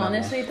patient level.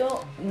 Honestly,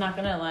 though, I'm not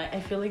gonna lie. I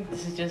feel like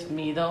this is just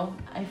me, though.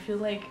 I feel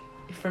like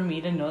for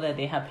me to know that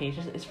they have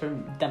patience is for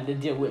them to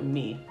deal with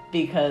me,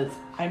 because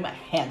I'm a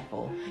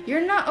handful.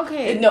 You're not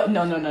okay. No.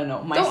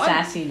 My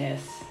sassiness.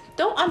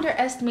 Don't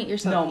underestimate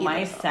yourself. No,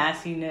 my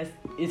sassiness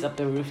is up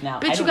the roof now.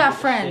 Bitch, you got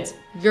friends.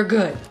 Shit. You're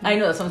good. I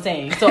know, that's what I'm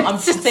saying. So I'm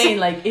just saying,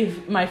 like,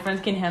 if my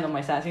friends can handle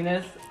my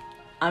sassiness,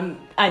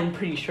 I'm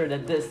pretty sure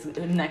that this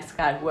next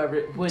guy,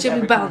 whoever would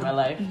ever come in my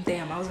life.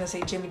 Damn, I was gonna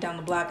say Jimmy down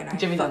the block, and I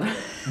Jimmy down the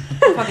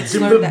fucking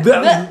slurred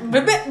that.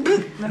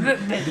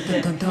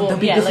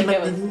 Well, yeah, like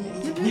it was.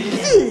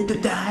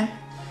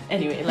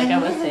 Anyway, like I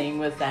was saying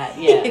was that,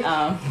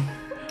 yeah.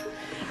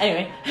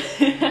 Anyway,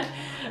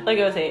 like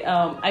I was saying,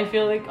 I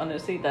feel like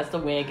honestly that's the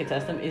way I can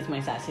test them is my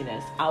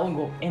sassiness. I will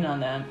go in on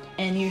them,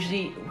 and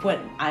usually when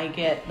I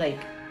get like,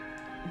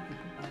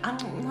 I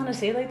don't want to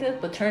say it like this,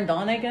 but turned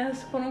on, I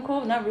guess, quote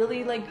unquote, not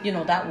really like, you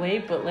know, that way,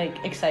 but like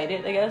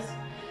excited, I guess,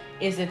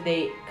 is if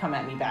they come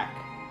at me back.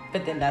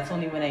 But then that's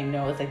only when I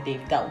know it's like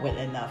they've dealt with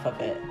enough of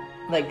it,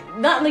 like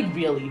not like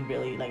really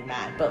like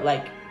mad, but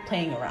like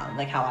playing around,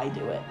 like how I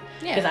do it,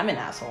 because I'm an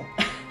asshole.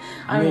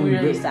 I'm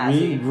really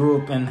sassy. We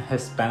grew up in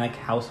Hispanic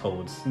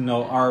households. You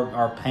know,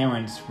 our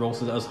parents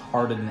roasted us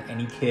harder than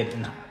any kid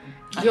in.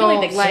 I feel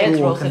like the kids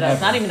roasted us,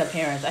 not even the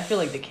parents. I feel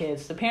like the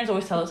kids. The parents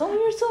always tell us, "Oh,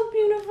 you're so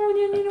beautiful,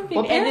 you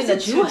know." What parents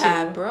did you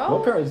have, bro?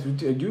 What parents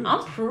did you?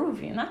 I'm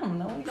Peruvian. I don't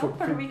know.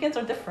 Puerto Ricans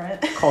are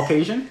different.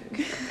 Caucasian.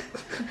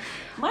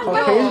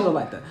 Caucasians are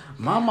like that.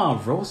 My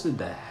mom roasted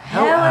the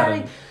hell out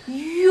of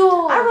me.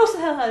 Yo, I roasted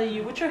the hell out of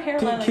you with your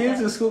hairline. Kids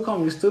in school call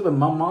me stupid.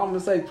 My mom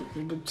was like,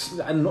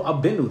 I know,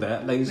 I've been through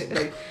that.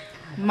 Like.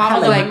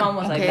 My mom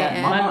was like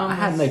that. My mom, I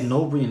had like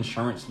no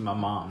reinsurance to my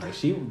mom. Like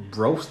she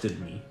roasted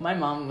me. My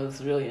mom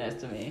was really nice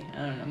to me.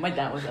 I don't know. My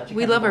dad was actually.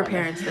 We love our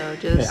parents though,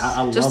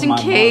 I just in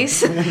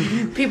case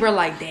people are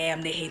like,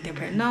 damn, they hate their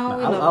parents. No,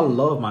 I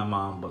love my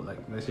mom, but like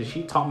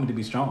she taught me to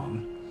be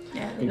strong.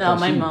 Yeah. No,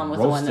 my mom was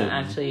the one that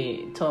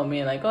actually told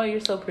me like, oh, you're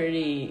so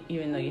pretty,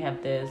 even though you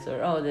have this,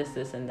 or oh, this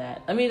and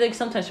that. I mean, like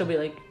sometimes she'll be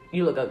like,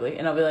 you look ugly,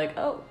 and I'll be like,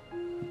 oh.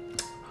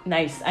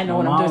 Nice. I know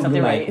when I'm doing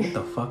something right. What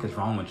the fuck is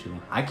wrong with you?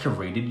 I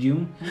curated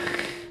you,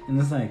 and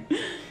it's like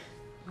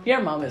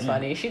your mom is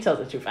funny. She tells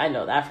the truth. I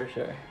know that for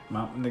sure.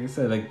 Like I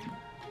said, like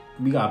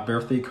we got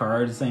birthday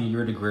cards saying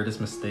you're the greatest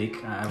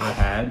mistake I ever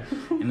had,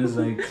 and it's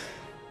like.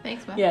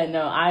 Thanks, man. Yeah,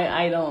 no,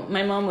 I don't.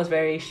 My mom was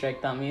very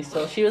strict on me,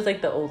 so she was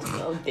like the old.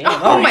 Oh damn!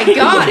 Oh my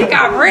god, it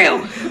got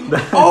real.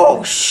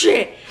 Oh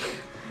shit.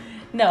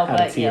 No,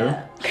 but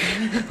yeah.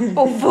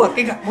 Oh fuck,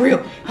 it got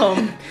real.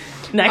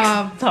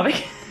 Next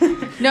topic.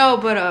 No,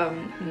 but I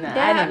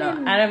don't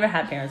know. I never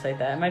had parents like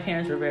that. My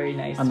parents were very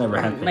nice. I never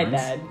had my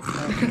parents.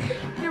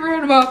 dad. Never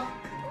heard him up.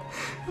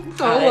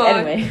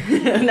 Anyway,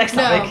 next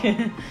topic.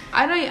 No,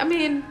 I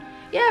mean,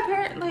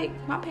 yeah,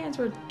 my parents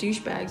were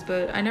douchebags,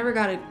 but I never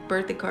got a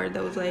birthday card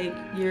that was like,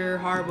 "You're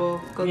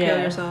horrible. Go kill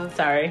yourself."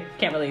 Sorry,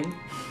 can't relate.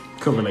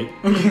 Could relate.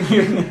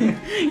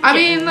 I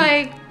mean,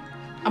 like.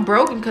 I'm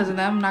broken because of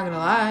them, I'm not gonna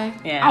lie.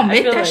 Yeah, I'll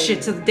make that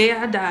shit till the day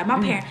I die.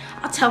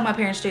 I'll tell my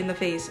parents straight in the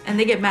face, and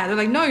they get mad. They're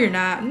like, no, you're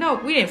not. No,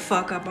 we didn't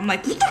fuck up. I'm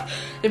like,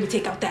 let me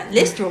take out that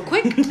list real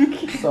quick.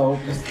 So,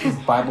 this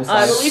Bible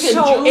says...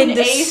 in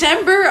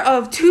December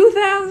of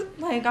 2000,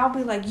 like, I'll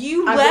be like,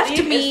 you left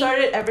me. It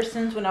started ever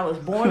since when I was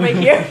born right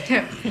here.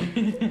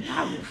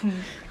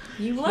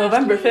 You left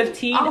November me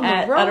 15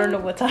 at, I don't know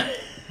what time.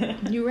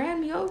 You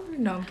ran me over?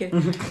 No, I'm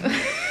kidding.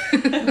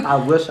 I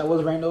wish I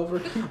was ran over.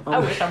 I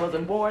wish I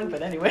wasn't born,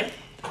 but anyway.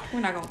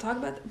 We're not going to talk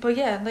about that. But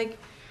yeah, like,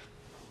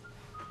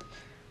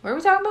 what are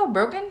we talking about?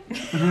 Broken?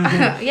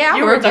 Yeah,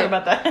 you were talking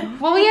about that.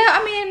 Well, yeah,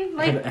 I mean,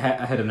 like.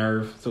 I had a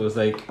nerve, so it was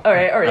like. All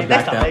right.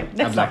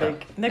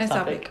 Next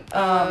topic.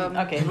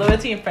 Okay,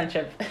 loyalty and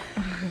friendship.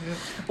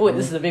 Oh,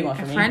 this is a big one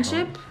for me.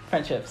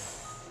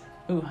 Friendships.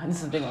 Ooh, this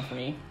is a big one for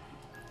me.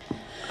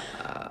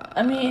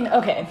 I mean,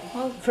 okay.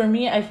 Well, for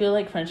me, I feel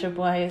like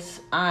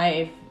friendship-wise,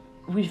 I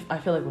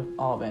feel like we've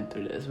all been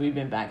through this. We've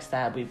been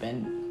backstabbed. We've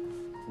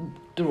been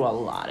through a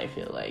lot. I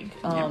feel like.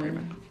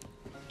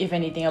 If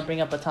anything, I'll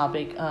bring up a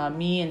topic.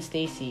 Me and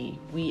Stacy,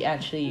 we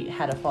actually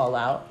had a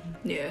fallout.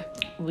 Yeah.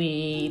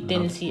 We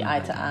didn't see eye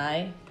to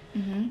eye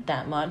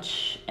that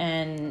much,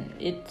 and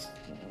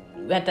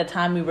at that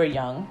time we were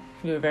young.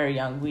 We were very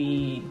young.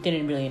 We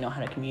didn't really know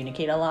how to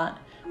communicate a lot.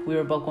 We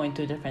were both going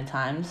through different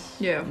times,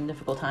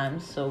 difficult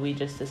times. So we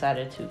just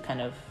decided to kind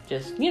of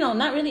just,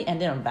 not really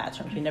end it on bad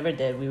terms. We never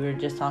did. We were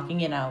just talking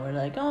it out. We're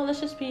like, oh,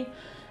 let's just be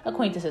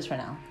acquaintances for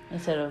now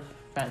instead of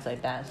friends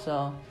like that.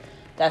 So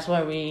that's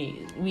why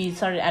we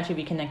started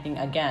actually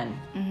reconnecting again.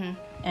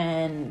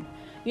 And,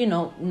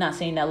 not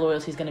saying that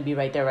loyalty is going to be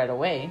right there right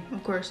away.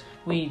 Of course.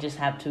 We just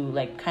have to,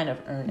 like, kind of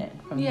earn it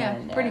from here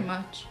and there. Pretty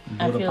much.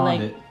 I feel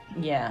like,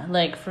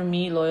 like for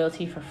me,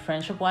 loyalty for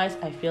friendship-wise,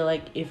 I feel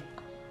like if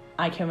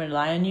I can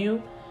rely on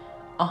you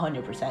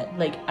 100%.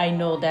 Like, I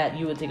know that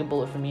you would take a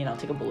bullet for me and I'll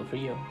take a bullet for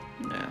you.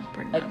 Yeah,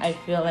 pretty much. Like, I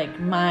feel like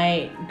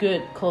my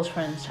good, close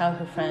friends,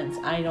 childhood friends,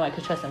 I know I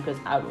could trust them because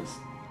I was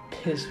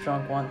pissed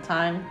drunk one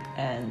time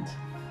and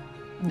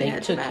they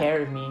took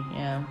care of me.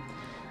 Yeah.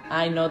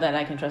 I know that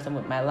I can trust them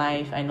with my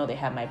life. I know they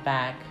have my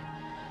back.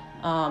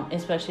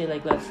 Especially,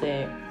 like, let's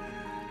say...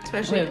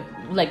 Especially... With,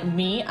 like,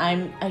 me,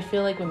 I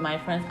feel like with my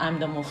friends, I'm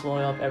the most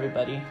loyal of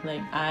everybody.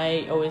 Like,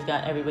 I always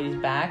got everybody's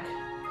back.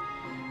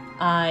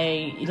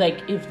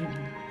 If,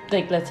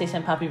 like, let's say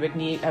San Papi Rick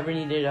ever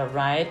needed a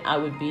ride, I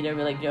would be there,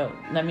 be like, yo,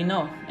 let me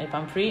know. If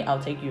I'm free, I'll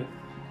take you.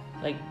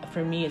 Like,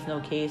 for me, it's no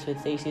case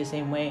with Stacey the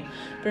same way.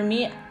 For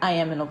me, I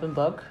am an open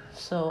book,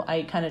 so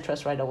I kind of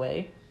trust right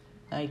away.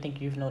 I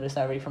think you've noticed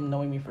that already from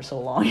knowing me for so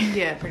long.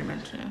 Yeah, pretty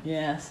much,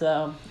 Yeah,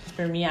 so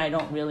for me, I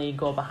don't really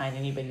go behind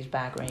anybody's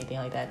back or anything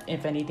like that.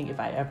 If anything, if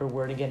I ever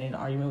were to get in an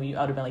argument with you,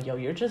 I would have been like, yo,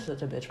 you're just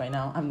such a bitch right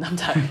now. I'm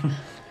tired.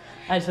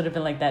 I just would have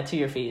been like that to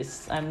your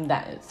face. I'm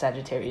that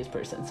Sagittarius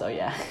person, so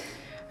yeah.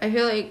 I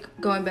feel like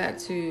going back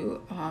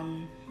to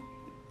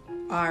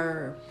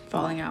our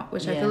falling out,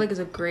 which I feel like is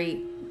a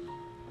great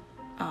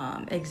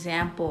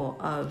example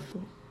of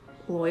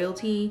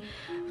loyalty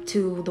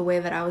to the way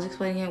that I was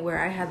explaining it, where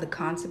I had the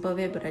concept of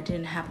it, but I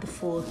didn't have the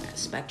full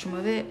spectrum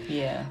of it.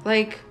 Yeah.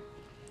 Like,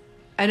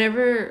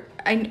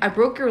 I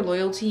broke your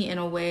loyalty in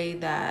a way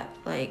that,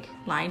 like,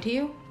 lying to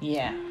you.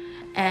 Yeah.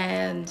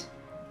 And,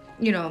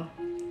 you know,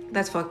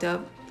 that's fucked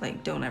up.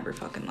 Like, don't ever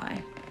fucking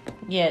lie.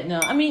 Yeah, no,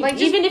 I mean, like,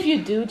 even if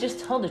you do,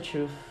 just tell the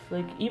truth.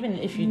 Like, even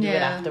if you do it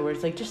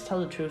afterwards, like, just tell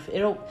the truth.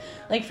 It'll,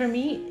 like, for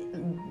me,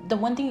 the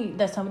one thing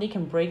that somebody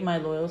can break my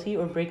loyalty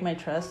or break my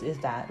trust is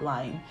that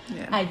lying.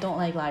 Yeah. I don't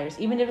like liars,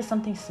 even if it's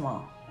something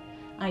small.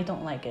 I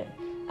don't like it.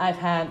 I've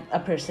had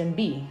a person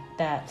B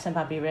that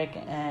Senpapi Rick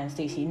and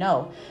Stacy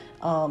know.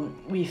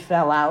 We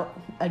fell out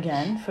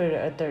again for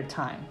a third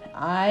time.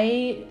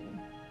 I've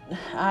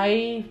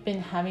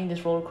been having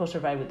this roller coaster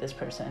ride with this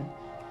person,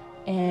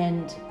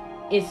 and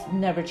it's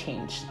never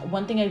changed.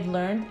 One thing I've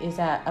learned is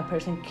that a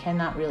person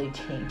cannot really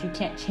change. You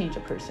can't change a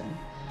person.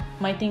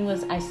 My thing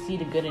was, I see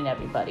the good in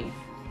everybody.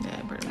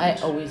 Yeah, pretty much.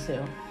 I always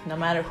do. No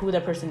matter who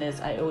that person is,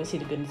 I always see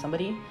the good in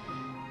somebody.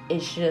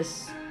 It's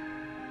just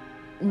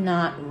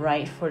not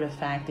right for the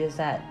fact is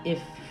that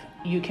if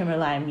you can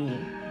rely on me,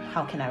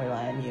 how can I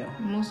rely on you?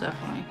 Most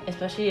definitely.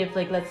 Especially if,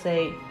 like, let's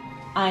say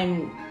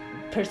I'm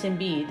person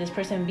B, this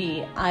person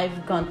B,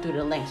 I've gone through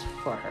the lengths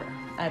for her.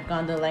 I've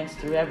gone the lengths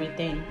through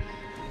everything.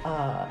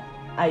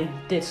 I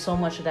did so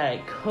much that I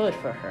could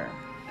for her,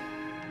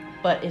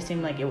 but it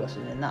seemed like it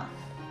wasn't enough.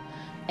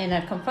 And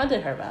I've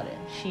confronted her about it.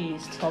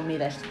 She's told me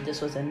that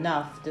this was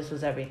enough, this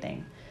was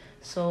everything.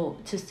 So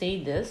to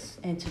say this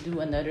and to do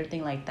another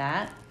thing like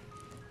that,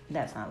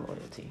 that's not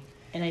loyalty.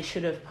 And I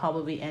should have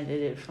probably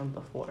ended it from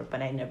before,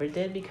 but I never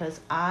did because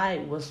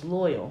I was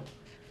loyal.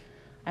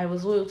 I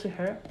was loyal to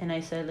her, and I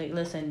said, like,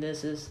 listen,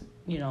 this is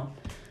not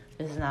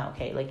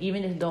okay. Like,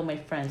 even if though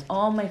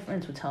all my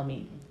friends would tell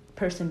me,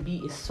 person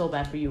B is so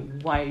bad for you,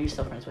 why are you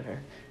still friends with her?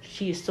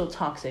 She is so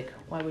toxic,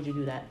 why would you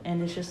do that?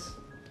 And it's just,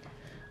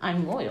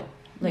 I'm loyal.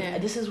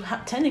 Like, this is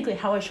technically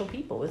how I show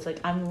people. It's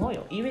like, I'm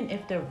loyal. Even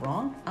if they're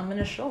wrong, I'm going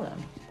to show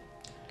them.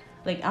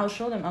 Like, I'll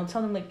show them, I'll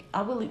tell them, like,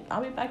 I'll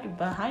be back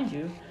behind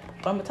you,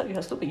 but I'm going to tell you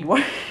how stupid you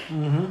are.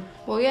 Mm-hmm.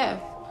 Well, yeah.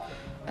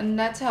 And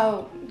that's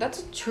a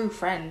true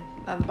friend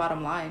on the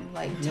bottom line.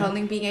 Like,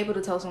 being able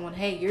to tell someone,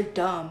 hey, you're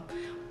dumb,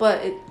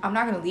 but I'm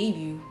not going to leave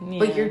you,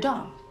 but you're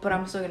dumb, but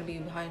I'm still going to be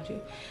behind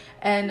you.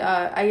 And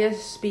I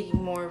guess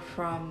speaking more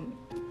from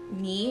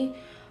me,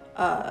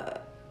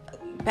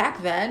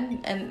 back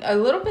then, and a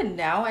little bit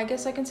now, I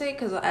guess I can say,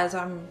 because as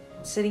I'm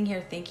sitting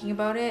here thinking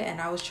about it, and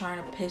I was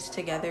trying to piece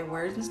together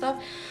words and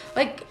stuff,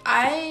 like,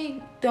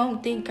 I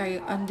don't think I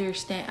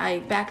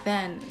understand, back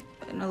then,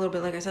 and a little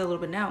bit, like I said, a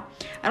little bit now,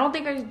 I don't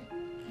think I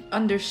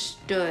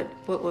understood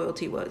what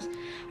loyalty was.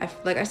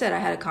 Like I said, I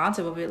had a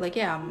concept of it, like,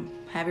 yeah,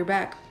 have your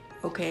back,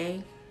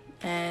 okay.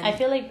 And I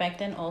feel like back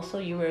then also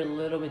you were a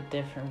little bit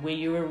different.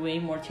 You were way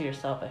more to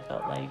yourself, I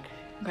felt like.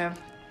 Okay.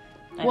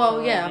 Well,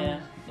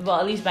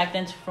 at least back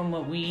then, from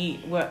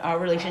what our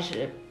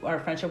relationship, our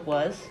friendship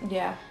was.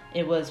 Yeah.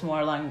 It was more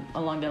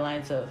along the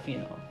lines of,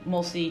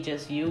 mostly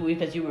just you,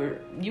 because you were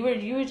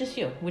just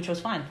you, which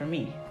was fine for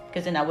me.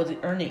 Because then I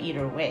wasn't earning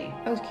either way.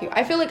 That was cute.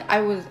 I feel like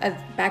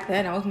back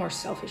then I was more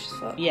selfish as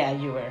fuck. Yeah,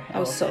 you were.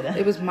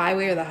 It was my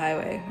way or the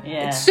highway.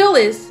 Yeah. It still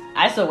is.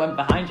 I still went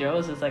behind you. I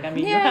was just like, you're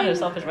kind of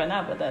selfish right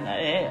now, but then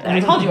I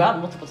called you out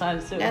multiple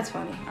times too. That's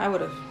funny. I would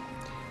have.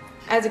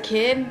 As a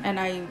kid, and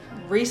I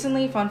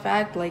recently, fun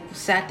fact, like,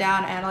 sat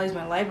down, analyzed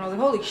my life, and I was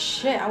like, holy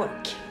shit, I would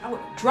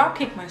drop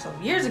kick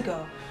myself years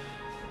ago.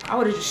 I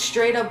would have just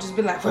straight up just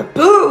been like,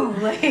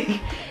 boom, like,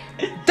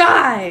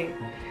 die.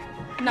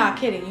 Not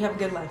kidding, you have a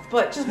good life,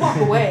 but just walk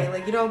away.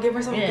 Like, give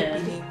myself a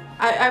good beating.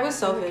 I was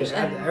selfish.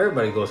 And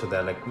everybody goes through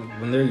that. Like,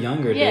 when they're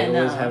younger, they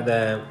always have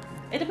that.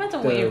 It depends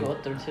on what you go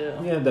through too.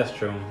 Yeah, that's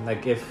true.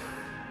 Like, if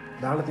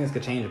a lot of things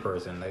could change a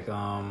person.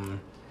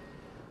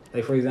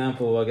 Like for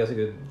example, I guess a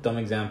good dumb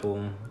example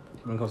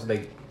when it comes to,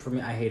 like, for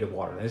me, I hated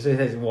water. It's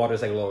just water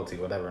is like loyalty,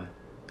 whatever.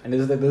 And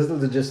this is a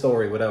legit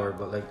story, whatever.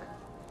 But, like,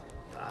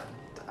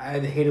 I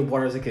hated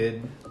water as a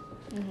kid.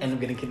 Ended up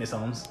getting kidney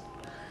stones.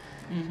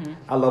 Mm-hmm.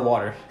 I love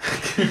water.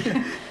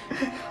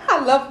 I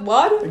love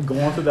water.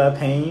 Going through that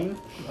pain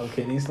of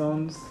kidney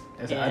stones.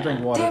 I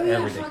drink water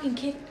every day. Fucking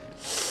kid.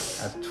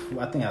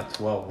 I think at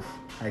 12,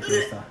 I had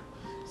kidney stones.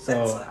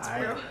 So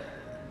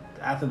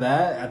after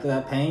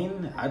that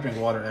pain, I drink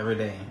water every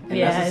day. And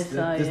that's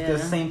the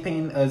same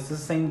pain. It's the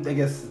same, I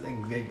guess,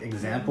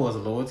 example as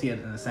loyalty in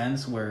a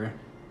sense where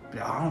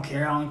I don't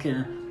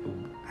care.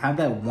 Have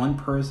that one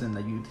person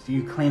that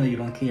you claim that you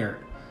don't care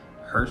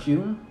hurt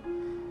you.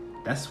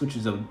 That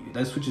switches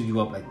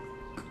you up like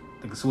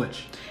a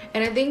switch.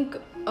 And I think,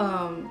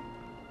 and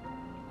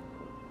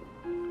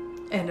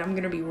I'm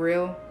gonna be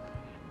real,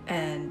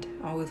 and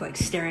I was like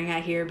staring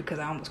at here because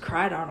I almost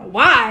cried. I don't know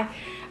why.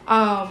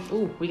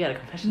 Ooh, we got a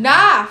confession.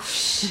 Nah.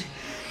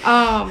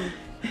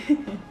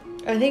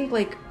 I think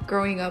like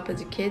growing up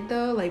as a kid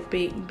though, like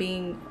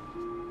being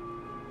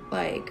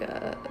like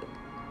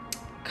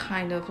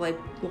kind of like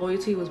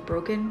loyalty was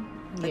broken,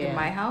 like in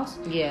my house.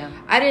 Yeah.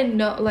 I didn't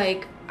know,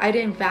 like I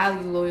didn't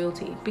value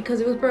loyalty because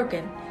it was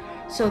broken.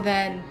 So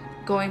then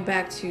going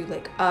back to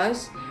like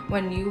us,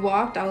 when you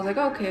walked, I was like,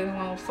 okay,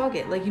 well, fuck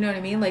it, like, you know what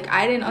I mean? Like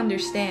I didn't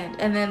understand,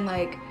 and then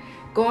like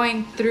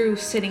going through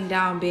sitting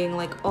down being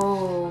like,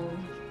 oh,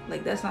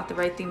 like that's not the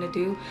right thing to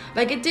do,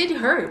 like it did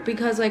hurt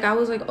because like I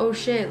was like, oh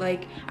shit,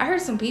 like I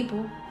hurt some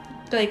people,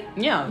 like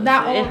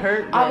not all, it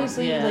hurt,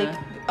 obviously like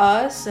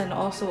us and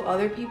also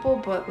other people,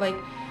 but like,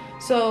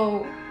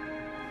 so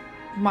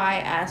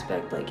my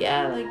aspect, like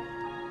like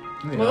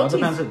it all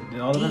depends. It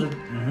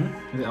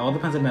all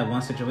depends on that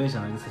one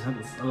situation. Like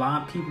it's a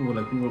lot of people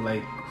who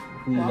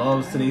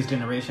loves today's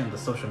generation of the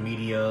social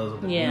medias,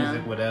 the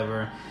music,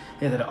 whatever.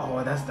 Yeah,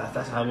 that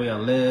that's how we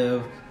all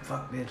live.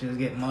 Fuck bitches,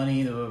 get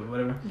money or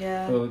whatever.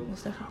 Yeah.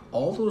 So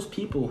all those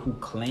people who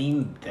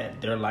claim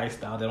that their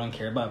lifestyle, they don't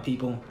care about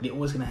people, they're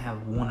always gonna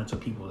have one or two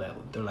people that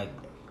they're like,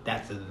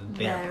 that's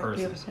their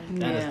person.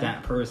 That is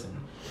that person.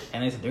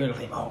 And they're gonna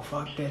claim, oh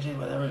fuck bitches,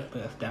 whatever.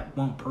 But if that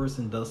one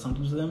person does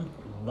something to them,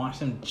 watch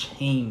them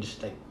change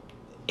like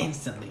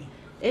instantly.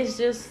 It's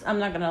just, I'm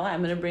not gonna lie,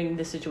 I'm gonna bring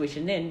this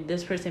situation in.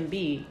 This person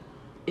B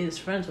is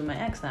friends with my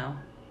ex now,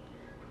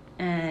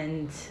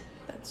 and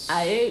that's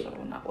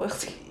so not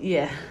loyalty.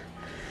 Yeah,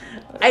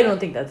 I don't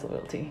think that's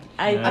loyalty.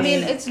 I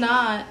mean, it's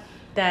not.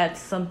 That's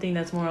something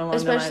that's more along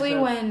especially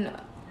the lines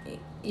when,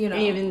 you know,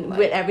 even like,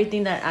 with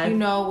everything that I, you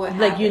know what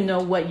like happened. you know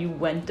what you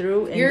went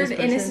through. And you're an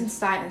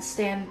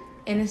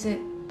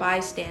innocent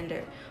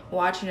bystander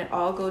watching it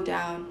all go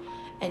down,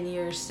 and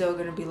you're still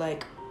gonna be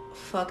like,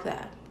 fuck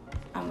that,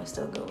 I'm gonna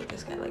still go with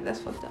this guy. Like, that's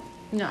fucked up.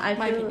 No,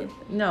 my opinion.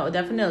 No,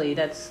 definitely.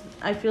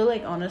 I feel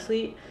like,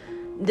 honestly,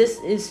 this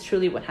is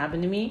truly what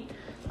happened to me.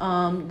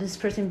 This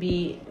person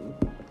B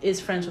is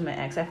friends with my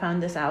ex. I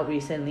found this out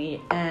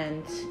recently,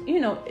 and you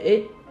know,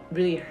 it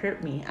really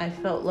hurt me. I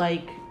felt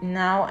like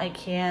now I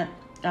can't,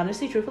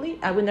 honestly, truthfully,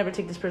 I would never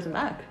take this person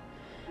back.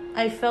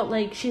 I felt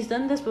like she's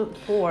done this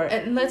before.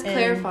 And let's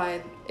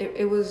clarify,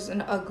 it was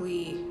an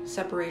ugly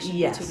separation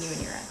between you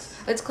and your ex.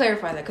 Let's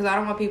clarify that, because I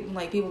don't want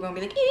people gonna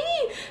be like,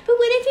 but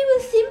what if it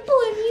was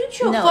simple and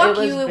mutual? No, fuck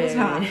you, it was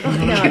not.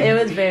 No, it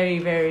was very,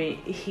 very.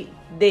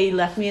 They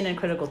left me in a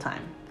critical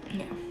time.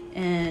 Yeah.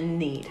 And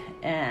need,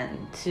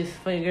 and to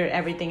figure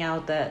everything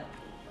out that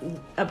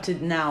up to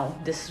now,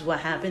 this is what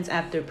happens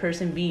after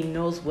person B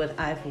knows what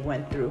I've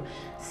went through.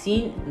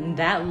 Seeing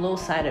that low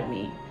side of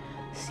me,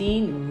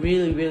 seeing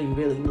really, really,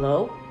 really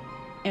low,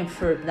 and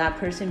for that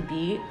person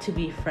B to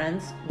be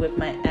friends with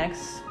my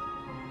ex,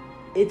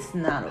 it's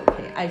not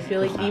okay. I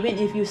feel like even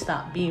if you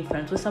stop being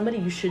friends with somebody,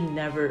 you should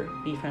never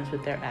be friends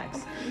with their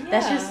ex. Yeah.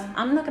 That's just,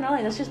 I'm not gonna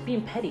lie, that's just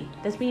being petty.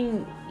 That's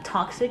being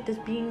toxic. That's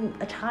being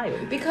a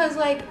child. Because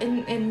like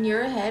in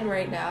your head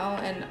right now,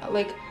 and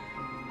like,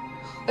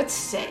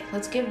 let's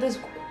give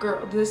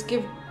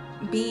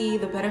B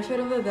the benefit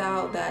of the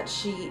doubt that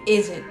she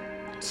isn't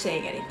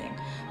saying anything,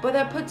 but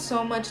that puts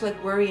so much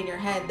like worry in your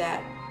head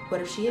that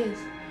what if she is?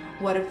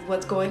 What if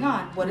what's going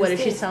on? What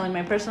if she's telling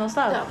my personal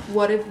stuff? No.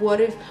 What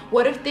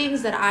if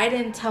things that I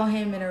didn't tell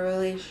him in a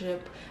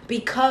relationship,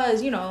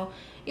 because you know,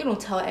 you don't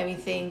tell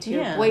everything to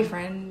your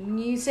boyfriend.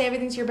 You say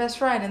everything to your best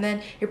friend, and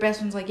then your best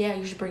friend's like, yeah,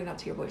 you should bring it up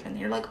to your boyfriend. And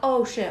you're like,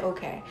 oh shit,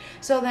 okay.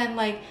 So then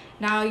like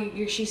now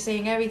she's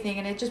saying everything,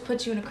 and it just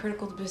puts you in a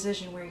critical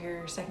position where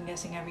you're second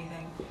guessing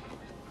everything,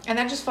 and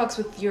that just fucks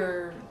with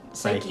your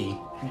psyche.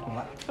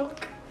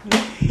 Okay.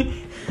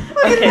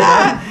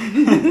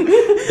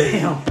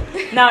 Damn.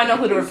 Now I know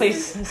who to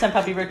replace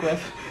Senpapi Rick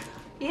with.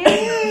 Yeah.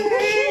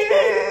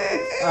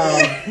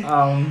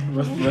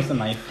 Where's the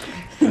knife?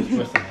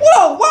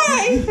 Whoa,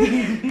 why?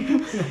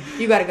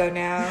 You gotta go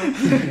now.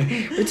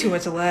 We're too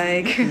much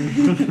alike.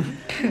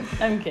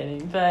 I'm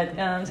kidding, but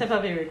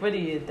Senpapi Rick, what do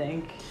you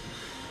think?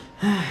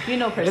 You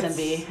know person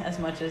B as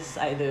much as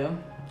I do.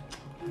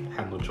 I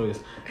have no choice.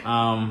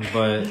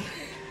 But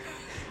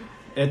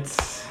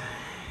it's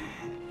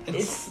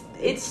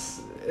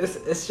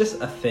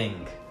just a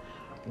thing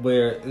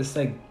where it's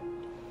like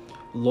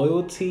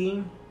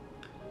loyalty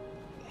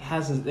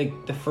has like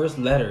the first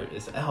letter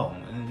is L,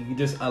 and you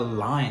just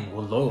align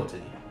with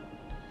loyalty,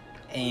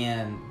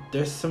 and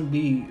there's some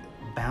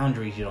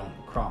boundaries you don't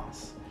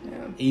cross.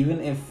 Even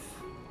if,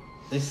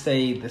 let's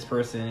say, this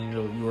person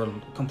you are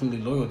completely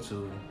loyal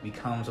to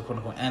becomes a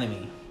quote-unquote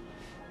enemy,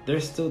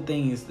 there's still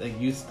things like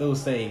you still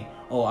say,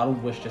 oh, I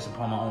don't wish this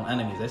upon my own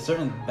enemies. There's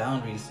certain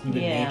boundaries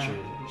human nature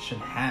should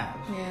have.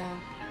 Yeah.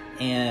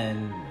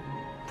 And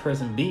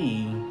person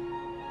B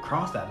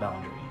crossed that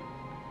boundary.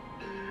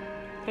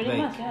 Pretty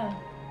much, yeah.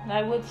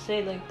 I would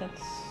say like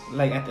that's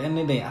like at the end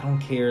of the day, I don't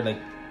care like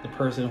the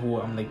person who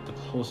I'm like the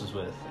closest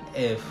with.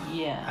 If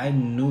I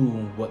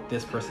knew what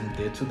this person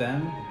did to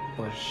them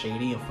was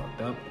shady and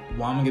fucked up,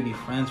 why am I gonna be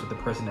friends with the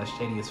person that's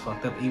shady as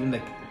fucked up? Even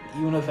if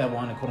I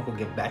want to quote unquote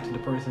get back to the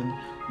person,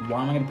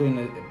 why am I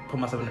gonna put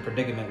myself in a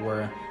predicament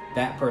where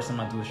that person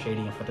might do shady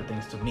and fucked up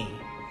things to me?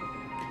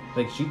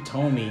 Like, she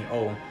told me,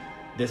 oh,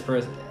 this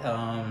person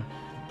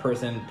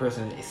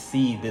person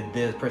C did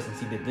this, person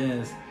C did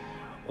this.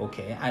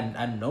 Okay,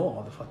 I know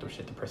all the fucked up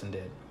shit the person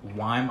did.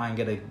 Why am I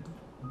gonna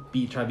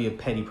try to be a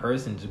petty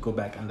person to go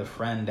back on the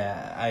friend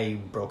that I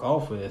broke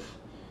off with,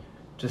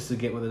 just to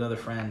get with another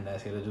friend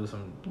that's gonna do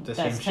the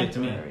same shit to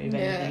me?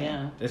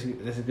 Yeah. That's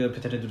a good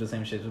potential to do the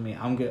same shit to me.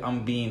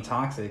 I'm being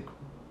toxic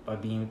by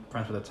being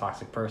friends with a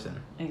toxic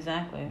person.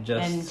 Exactly.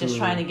 Just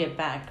trying to get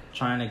back.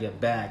 Trying to get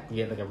back,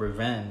 get like a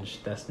revenge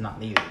that's not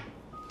needed.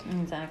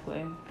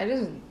 Exactly. I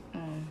just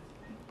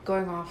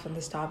going off on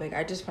this topic,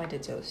 I just find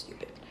it so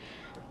stupid.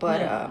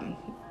 But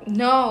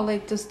no,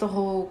 like just the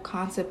whole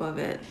concept of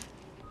it.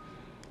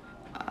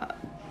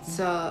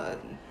 So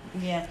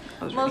yeah,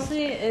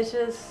 mostly it's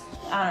just,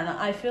 I don't know.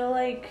 I feel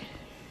like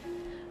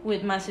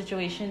with my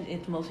situation,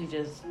 it's mostly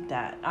just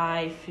that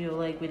I feel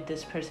like with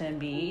this person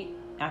B,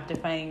 after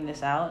finding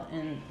this out,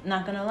 and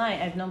not gonna lie,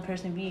 I've known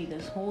person B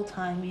this whole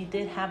time. We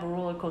did have a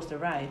roller coaster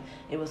ride.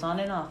 It was on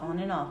and off, on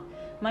and off.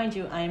 Mind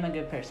you, I am a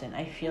good person.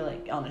 I feel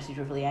like, honestly,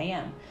 truthfully, I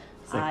am.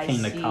 It's like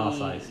King the car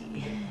size.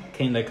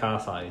 King the car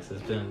size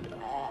has been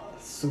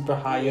super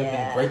high up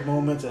in great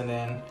moments, and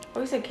then. Oh,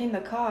 you said King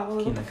the car.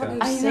 What the fuck are you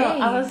I saying?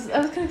 know. I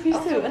was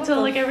confused too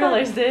until like I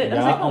realized it. Yeah, I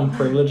was like, oh.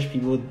 unprivileged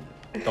people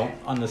don't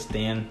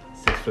understand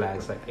Six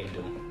Flags like I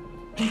do.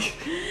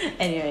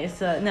 Anyway,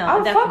 so no.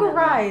 I'll fuck with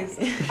Rise.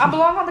 I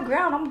belong on the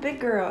ground. I'm a big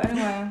girl.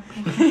 Anyway.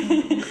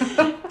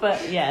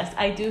 But yes,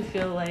 I do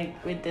feel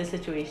like with this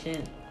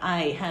situation,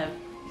 I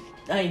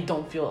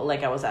don't feel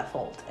like I was at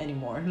fault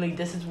anymore. Like,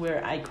 this is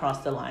where I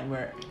crossed the line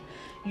where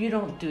you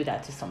don't do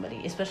that to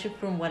somebody, especially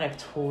from what I've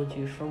told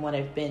you, from what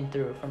I've been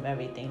through, from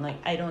everything. Like,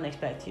 I don't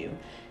expect you.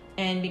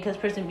 And because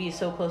person B is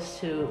so close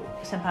to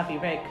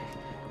Senpapi Rick,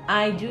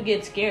 I do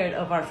get scared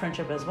of our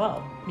friendship as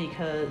well,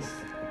 because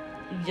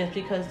just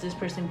because this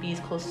person B is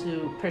close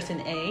to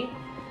person A,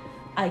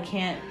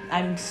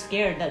 I'm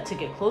scared that to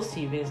get close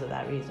to you because of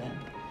that reason.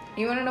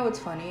 You want to know what's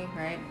funny,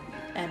 right?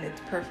 And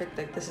it's perfect,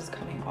 like this is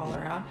coming all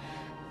around.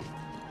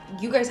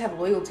 You guys have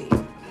loyalty.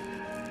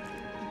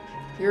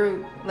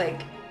 You're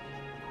like,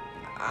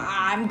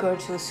 I'm going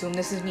to assume,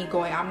 this is me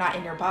going, I'm not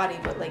in your body,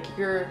 but like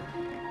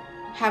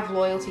have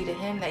loyalty to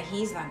him, that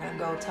he's not going to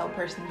go tell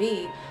person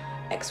B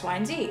X, Y,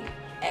 and Z.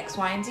 X,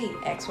 Y, and Z.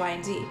 X, Y,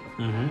 and Z.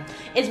 Mm-hmm.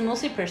 It's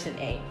mostly person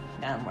A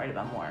that I'm worried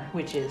about more,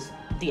 which is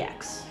the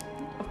X.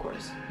 Of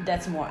course.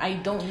 That's more. I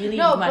don't really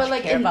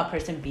care about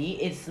person B.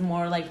 It's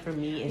more like for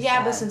me. It's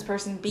but since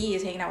person B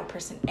is hanging out with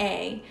person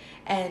A,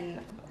 and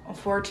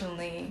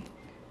unfortunately,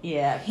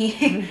 yeah,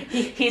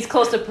 he's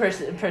close to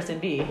person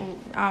B.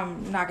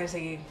 I'm not gonna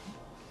say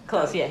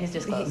close. Yeah, he's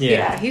just close.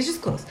 Yeah, he's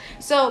just close.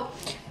 So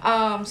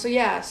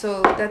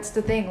that's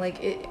the thing.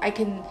 Like I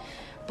can,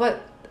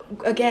 but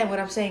again, what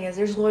I'm saying is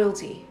there's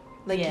loyalty.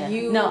 Like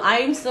No,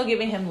 I'm still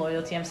giving him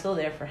loyalty. I'm still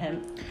there for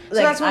him. So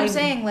that's what I'm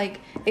saying. Like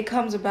it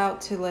comes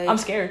about to like. I'm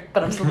scared,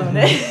 but I'm still doing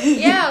it.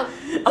 Yeah,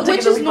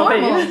 which is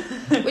normal.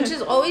 Which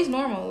is always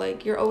normal.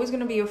 Like you're always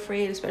gonna be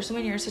afraid, especially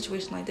when you're in a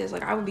situation like this.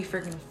 Like I would be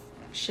freaking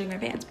shitting my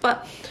pants.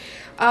 But,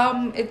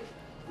 I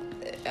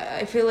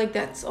feel like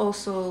that's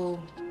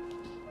also.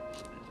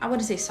 I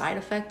wouldn't say side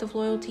effect of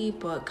loyalty,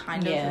 but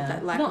kind of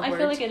that lack of words. No, I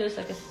feel like it is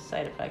like a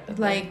side effect of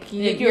like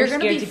you're gonna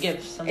scared be to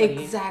give somebody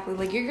exactly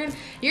like you're gonna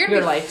be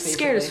life,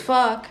 scared as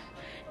fuck.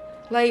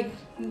 Like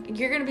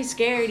you're gonna be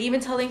scared even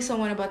telling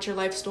someone about your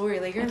life story.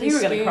 Like you're gonna be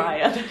scared. Gonna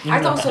cry.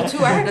 I thought so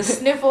too. I had a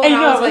sniffle and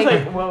I was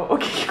like, "Whoa,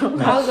 okay."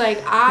 I was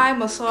like,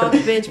 "I'm a soft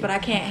bitch, but I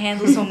can't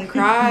handle someone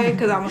cry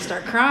because I'm gonna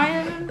start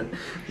crying."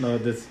 No,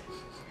 this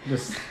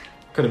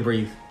couldn't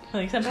breathe.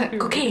 Like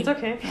cocaine. It's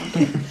okay.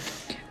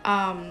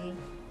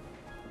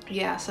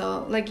 Yeah,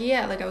 so, like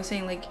I was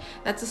saying, like,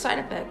 that's a side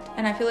effect.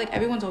 And I feel like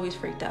everyone's always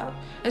freaked out.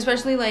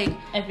 Especially, like...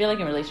 I feel like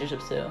in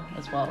relationships, too,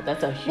 as well.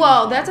 That's a huge...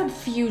 Well, that's a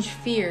huge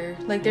fear.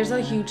 Like, there's a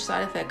huge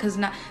side effect. Because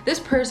now, this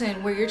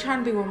person, where you're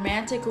trying to be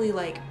romantically,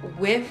 like,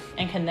 with...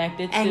 And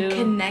connected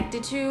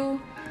to...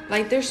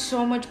 Like, there's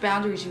so much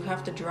boundaries you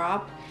have to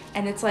drop.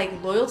 And it's like,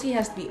 loyalty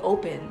has to be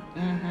open.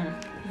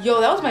 Mm-hmm. Yo,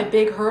 that was my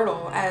big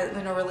hurdle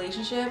in a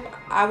relationship.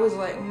 I was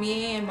like,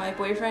 me and my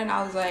boyfriend,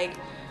 I was like...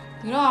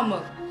 You know I'm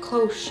a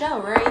closed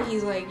shell, right?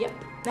 He's like, yep.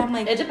 And I'm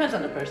like, it depends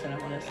on the person. I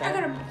want to say. I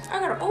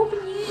gotta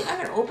open you. I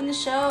gotta open the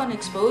shell and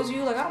expose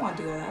you. Like I don't want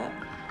to do that.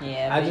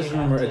 Yeah. I just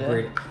remember a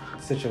great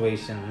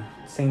situation.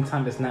 Same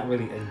time, it's not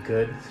really a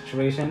good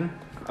situation.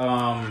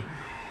 I'm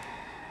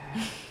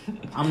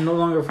no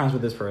longer friends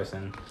with this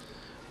person,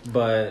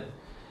 but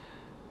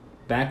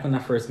back when I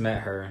first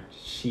met her,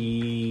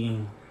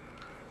 she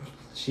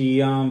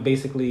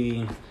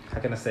basically, how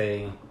can I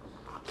say?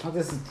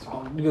 This is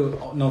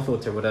no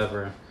filter,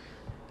 whatever.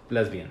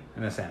 Lesbian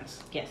in a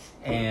sense. Yes.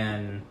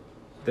 And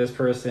this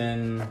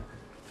person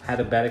had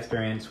a bad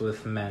experience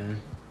with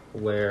men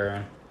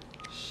where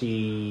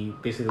she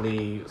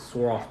basically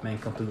swore off men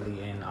completely,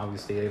 and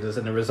obviously in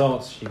the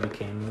results she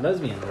became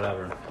lesbian,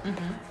 whatever.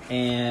 Mm-hmm.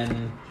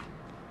 And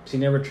she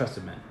never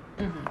trusted men.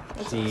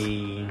 Mm-hmm.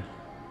 She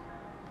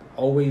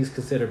always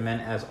considered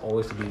men as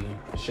always to be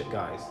shit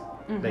guys.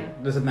 Mm-hmm.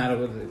 Like doesn't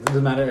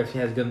matter if he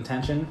has good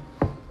intention.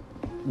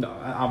 No,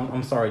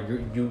 I'm sorry.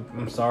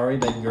 I'm sorry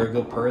that you're a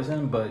good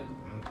person, but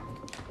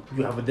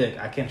you have a dick.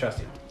 I can't trust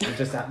you. It's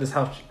just this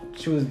how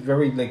she was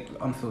very like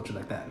unfiltered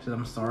like that. She said,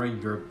 I'm sorry.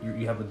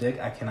 You have a dick.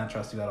 I cannot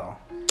trust you at all.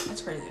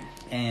 That's crazy.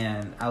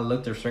 And I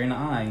looked her straight in the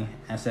eye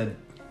and said,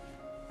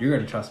 you're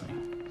gonna trust me.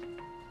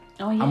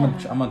 Oh yeah.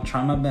 I'm gonna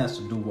try my best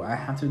to do what I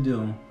have to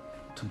do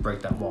to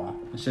break that wall.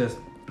 It's just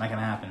not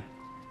gonna happen.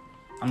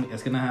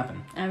 It's gonna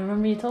happen. I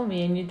remember you told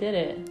me and you did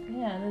it.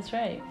 Yeah, that's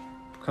right.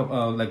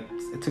 Like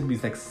it took me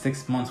like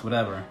 6 months,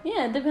 whatever.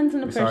 Yeah, it depends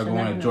on the person. We started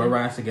going on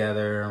joyrides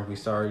together. We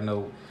started,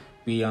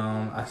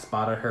 I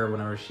spotted her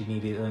whenever she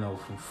needed,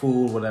 some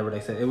food, whatever. They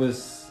said You're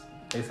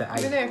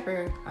there for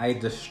her. I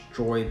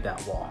destroyed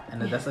that wall, and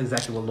that's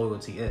exactly what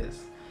loyalty is.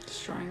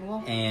 Destroying a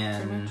wall.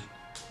 And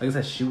like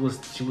I said, she was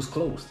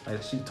closed.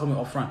 Like she told me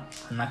up front,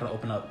 I'm not gonna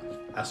open up.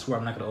 I swear,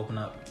 I'm not gonna open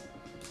up.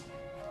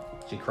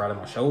 She cried on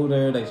my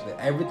shoulder. Like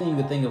everything you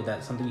could think of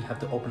that something you have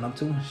to open up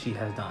to, she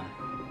has done.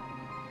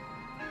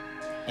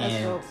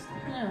 And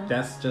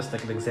that's just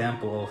like an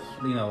example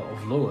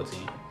of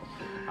loyalty.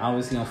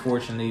 Obviously,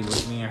 unfortunately,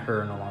 with me and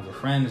her no longer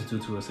friends due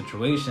to a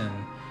situation,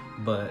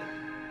 but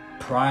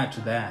prior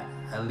to that,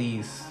 at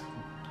least,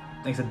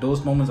 like I said,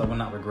 those moments I will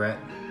not regret.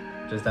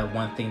 Just that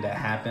one thing that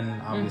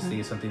happened, obviously,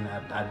 is something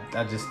that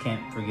I just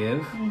can't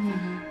forgive.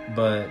 Mm-hmm.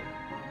 But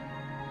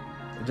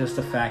just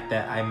the fact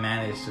that I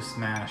managed to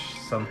smash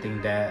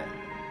something that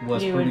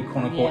was pretty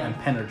quote unquote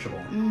impenetrable.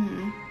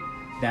 Mm-hmm.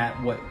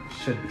 That what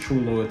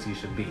true loyalty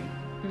should be.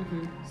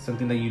 Mm-hmm.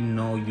 Something that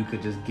you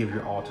could just give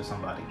your all to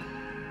somebody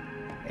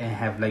and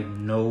have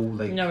no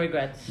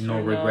regrets,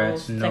 no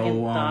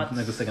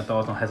second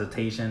thoughts, no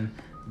hesitation.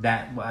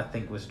 That what I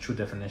think was the true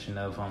definition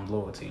of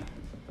loyalty.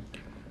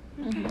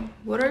 Mm-hmm.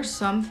 What are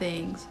some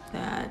things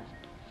that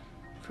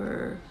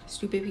for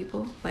stupid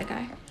people like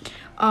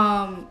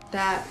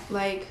that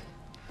like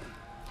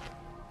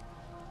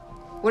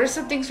what are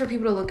some things for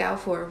people to look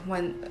out for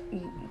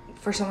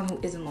for someone who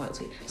isn't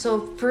loyalty?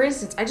 So, for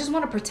instance, I just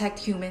want to protect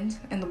humans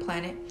and the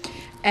planet,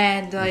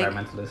 and like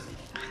environmentalist.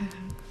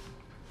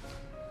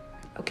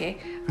 Okay.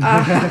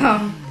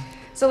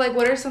 So, like,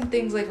 what are some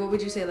things like? What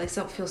would you say? Like,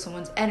 feel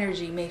someone's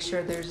energy. Make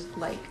sure there's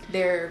like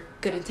their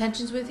good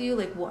intentions with you.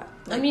 Like what?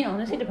 Like, I mean,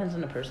 honestly, it depends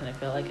on the person. I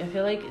feel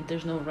like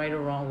there's no right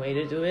or wrong way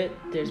to do it.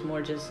 There's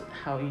more just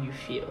how you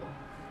feel.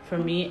 For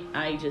me,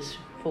 I just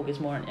focus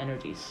more on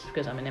energies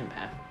because I'm an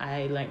empath.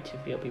 I like to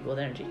feel people's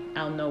energy.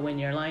 I'll know when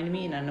you're lying to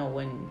me, and I know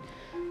when,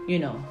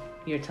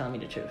 you're telling me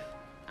the truth.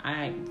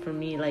 For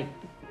me, like,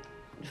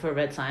 for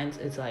red signs,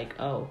 it's like,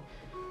 oh,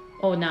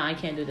 now I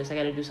can't do this. I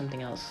got to do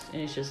something else,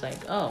 and it's just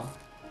like, oh,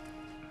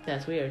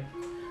 that's weird.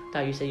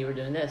 Thought you said you were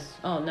doing this.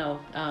 Oh no,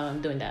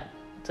 I'm doing that.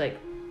 It's like,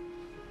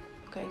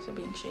 okay, so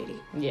being shady.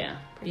 Yeah,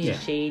 being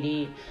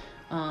shady,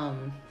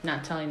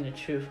 not telling the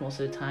truth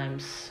most of the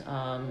times.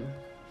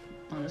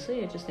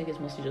 Honestly, I just think it's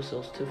mostly just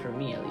those two for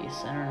me, at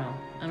least. I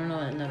don't know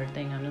another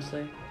thing,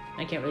 honestly.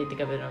 I can't really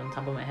think of it on the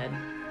top of my head.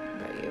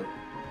 What about you?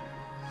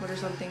 What are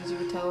some things you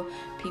would tell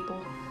people?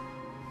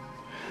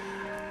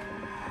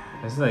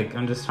 It's like,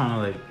 I'm just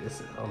trying to,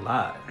 it's a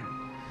lot.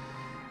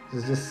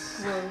 It's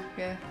just... Well,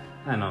 yeah.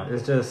 I don't know.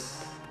 It's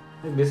just...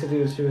 Basically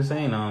what she was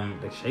saying,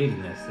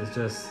 shadiness. It's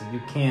just,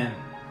 you can't...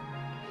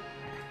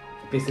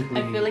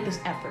 Basically... I feel like it's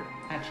effort,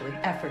 actually.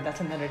 Effort,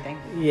 that's another thing.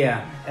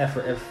 Yeah,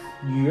 effort. If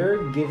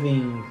you're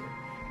giving...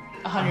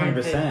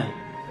 100%.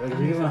 If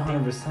you're giving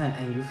 100%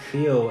 and you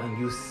feel and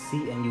you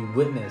see and you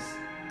witness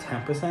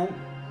 10%,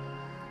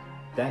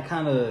 that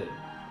kind of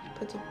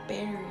puts a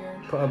barrier.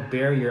 Put a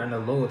barrier on the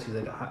loyalty.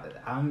 Like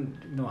I'm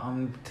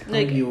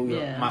telling you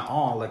my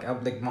all. Like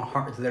my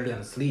heart is literally on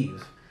the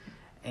sleeve,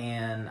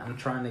 and I'm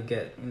trying to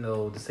get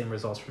the same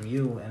results from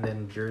you, and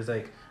then you're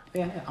like,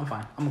 yeah, I'm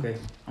fine. I'm okay.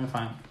 I'm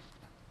fine.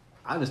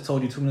 I just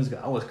told you 2 minutes ago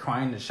I was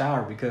crying in the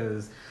shower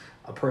because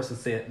a person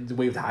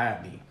waved hi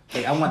at me.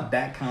 Like, I want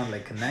that kind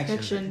of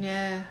connection.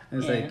 Yeah.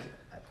 And it's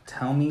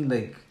tell me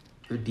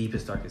your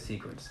deepest, darkest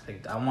secrets.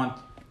 Like, I want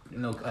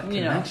a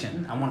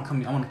connection. I want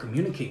to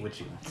communicate with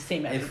you. It's the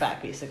same as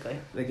fact, basically.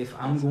 Like, if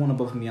I'm going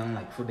above and beyond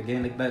for the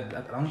game, I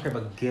don't care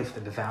about gift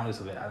and the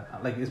values of it.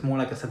 It's more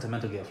like a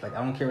sentimental gift. Like,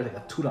 I don't care if it's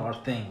a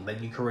 $2 thing. Like,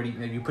 you can already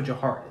you put your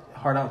heart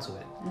out to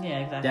it. Yeah,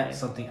 exactly. That's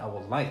something I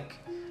would like.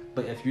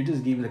 But if you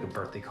just give me a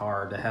birthday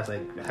card that has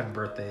happy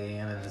birthday,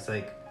 and then it's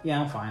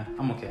yeah, I'm fine,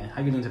 I'm okay.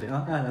 How you doing today?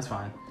 Oh, that's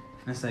fine.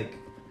 And it's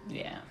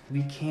yeah,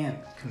 we can't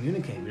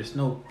communicate. There's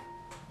no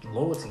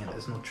loyalty in it.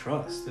 There's no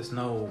trust. There's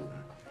no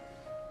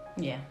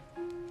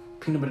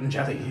peanut butter and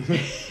jelly.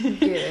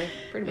 Yeah,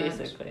 pretty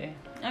basically.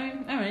 I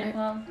mean, all right.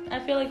 Well, I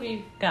feel like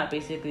we got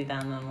basically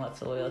down on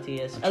what loyalty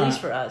is, at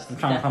least for us. I'm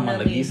trying to come on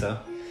Lagisa.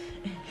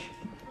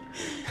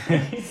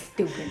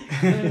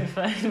 Stupid.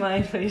 Find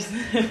mine, please.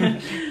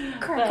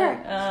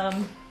 Correct.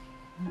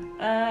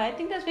 I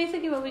think that's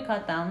basically what we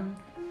cut down.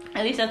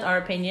 At least that's our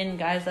opinion.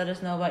 Guys, let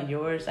us know about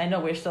yours. I know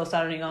we're still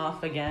starting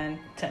off again,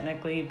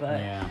 technically,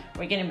 but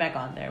we're getting back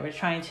on there. We're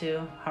trying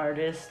to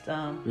hardest.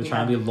 We're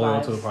trying to be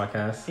loyal to the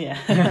podcast. Yeah.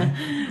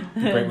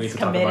 Great way to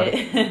talk about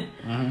it.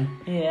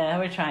 Mm-hmm. Yeah,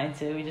 we're trying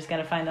to. We just got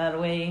to find out a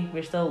way.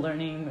 We're still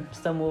learning,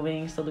 still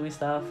moving, still doing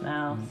stuff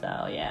now.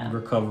 So, yeah.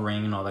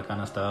 Recovering and all that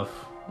kind of stuff.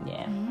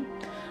 Yeah.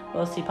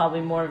 We'll see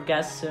probably more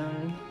guests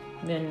soon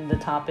in the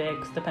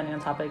topics, depending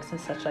on topics and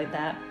such like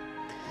that.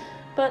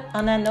 But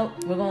on that note,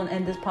 we're going to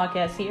end this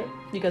podcast here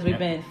because we've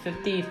been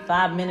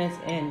 55 minutes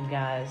in,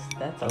 guys.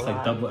 That's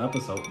like double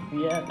episode.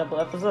 Yeah, double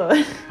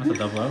episode. That's a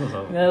double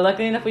episode.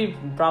 Luckily enough, we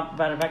brought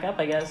it back up,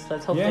 I guess.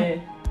 Let's hope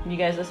that you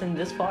guys listened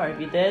this far. If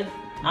you did,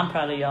 I'm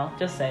proud of y'all.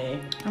 Just saying.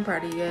 I'm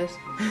proud of you guys.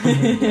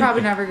 You're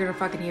probably never going to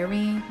fucking hear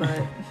me,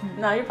 but...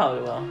 No, you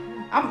probably will.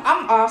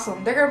 I'm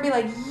awesome. They're going to be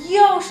like,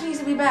 yo, she needs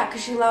to be back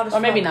because she's loud as fuck.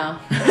 Or maybe now.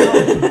 They're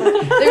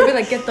going to be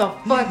like,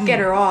 get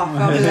her off.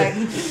 I'll be like,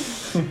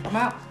 I'm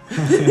out.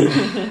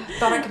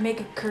 Thought I could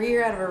make a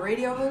career out of a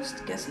radio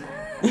host? Guess not.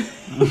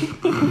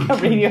 A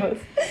radio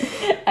host.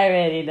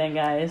 Alrighty then,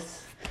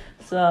 guys.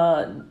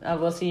 So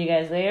we'll see you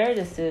guys later.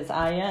 This is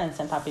Aya and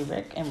Senpapi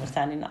Rick, and we're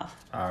signing off.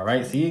 All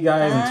right, see you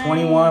guys in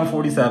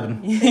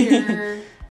 2147.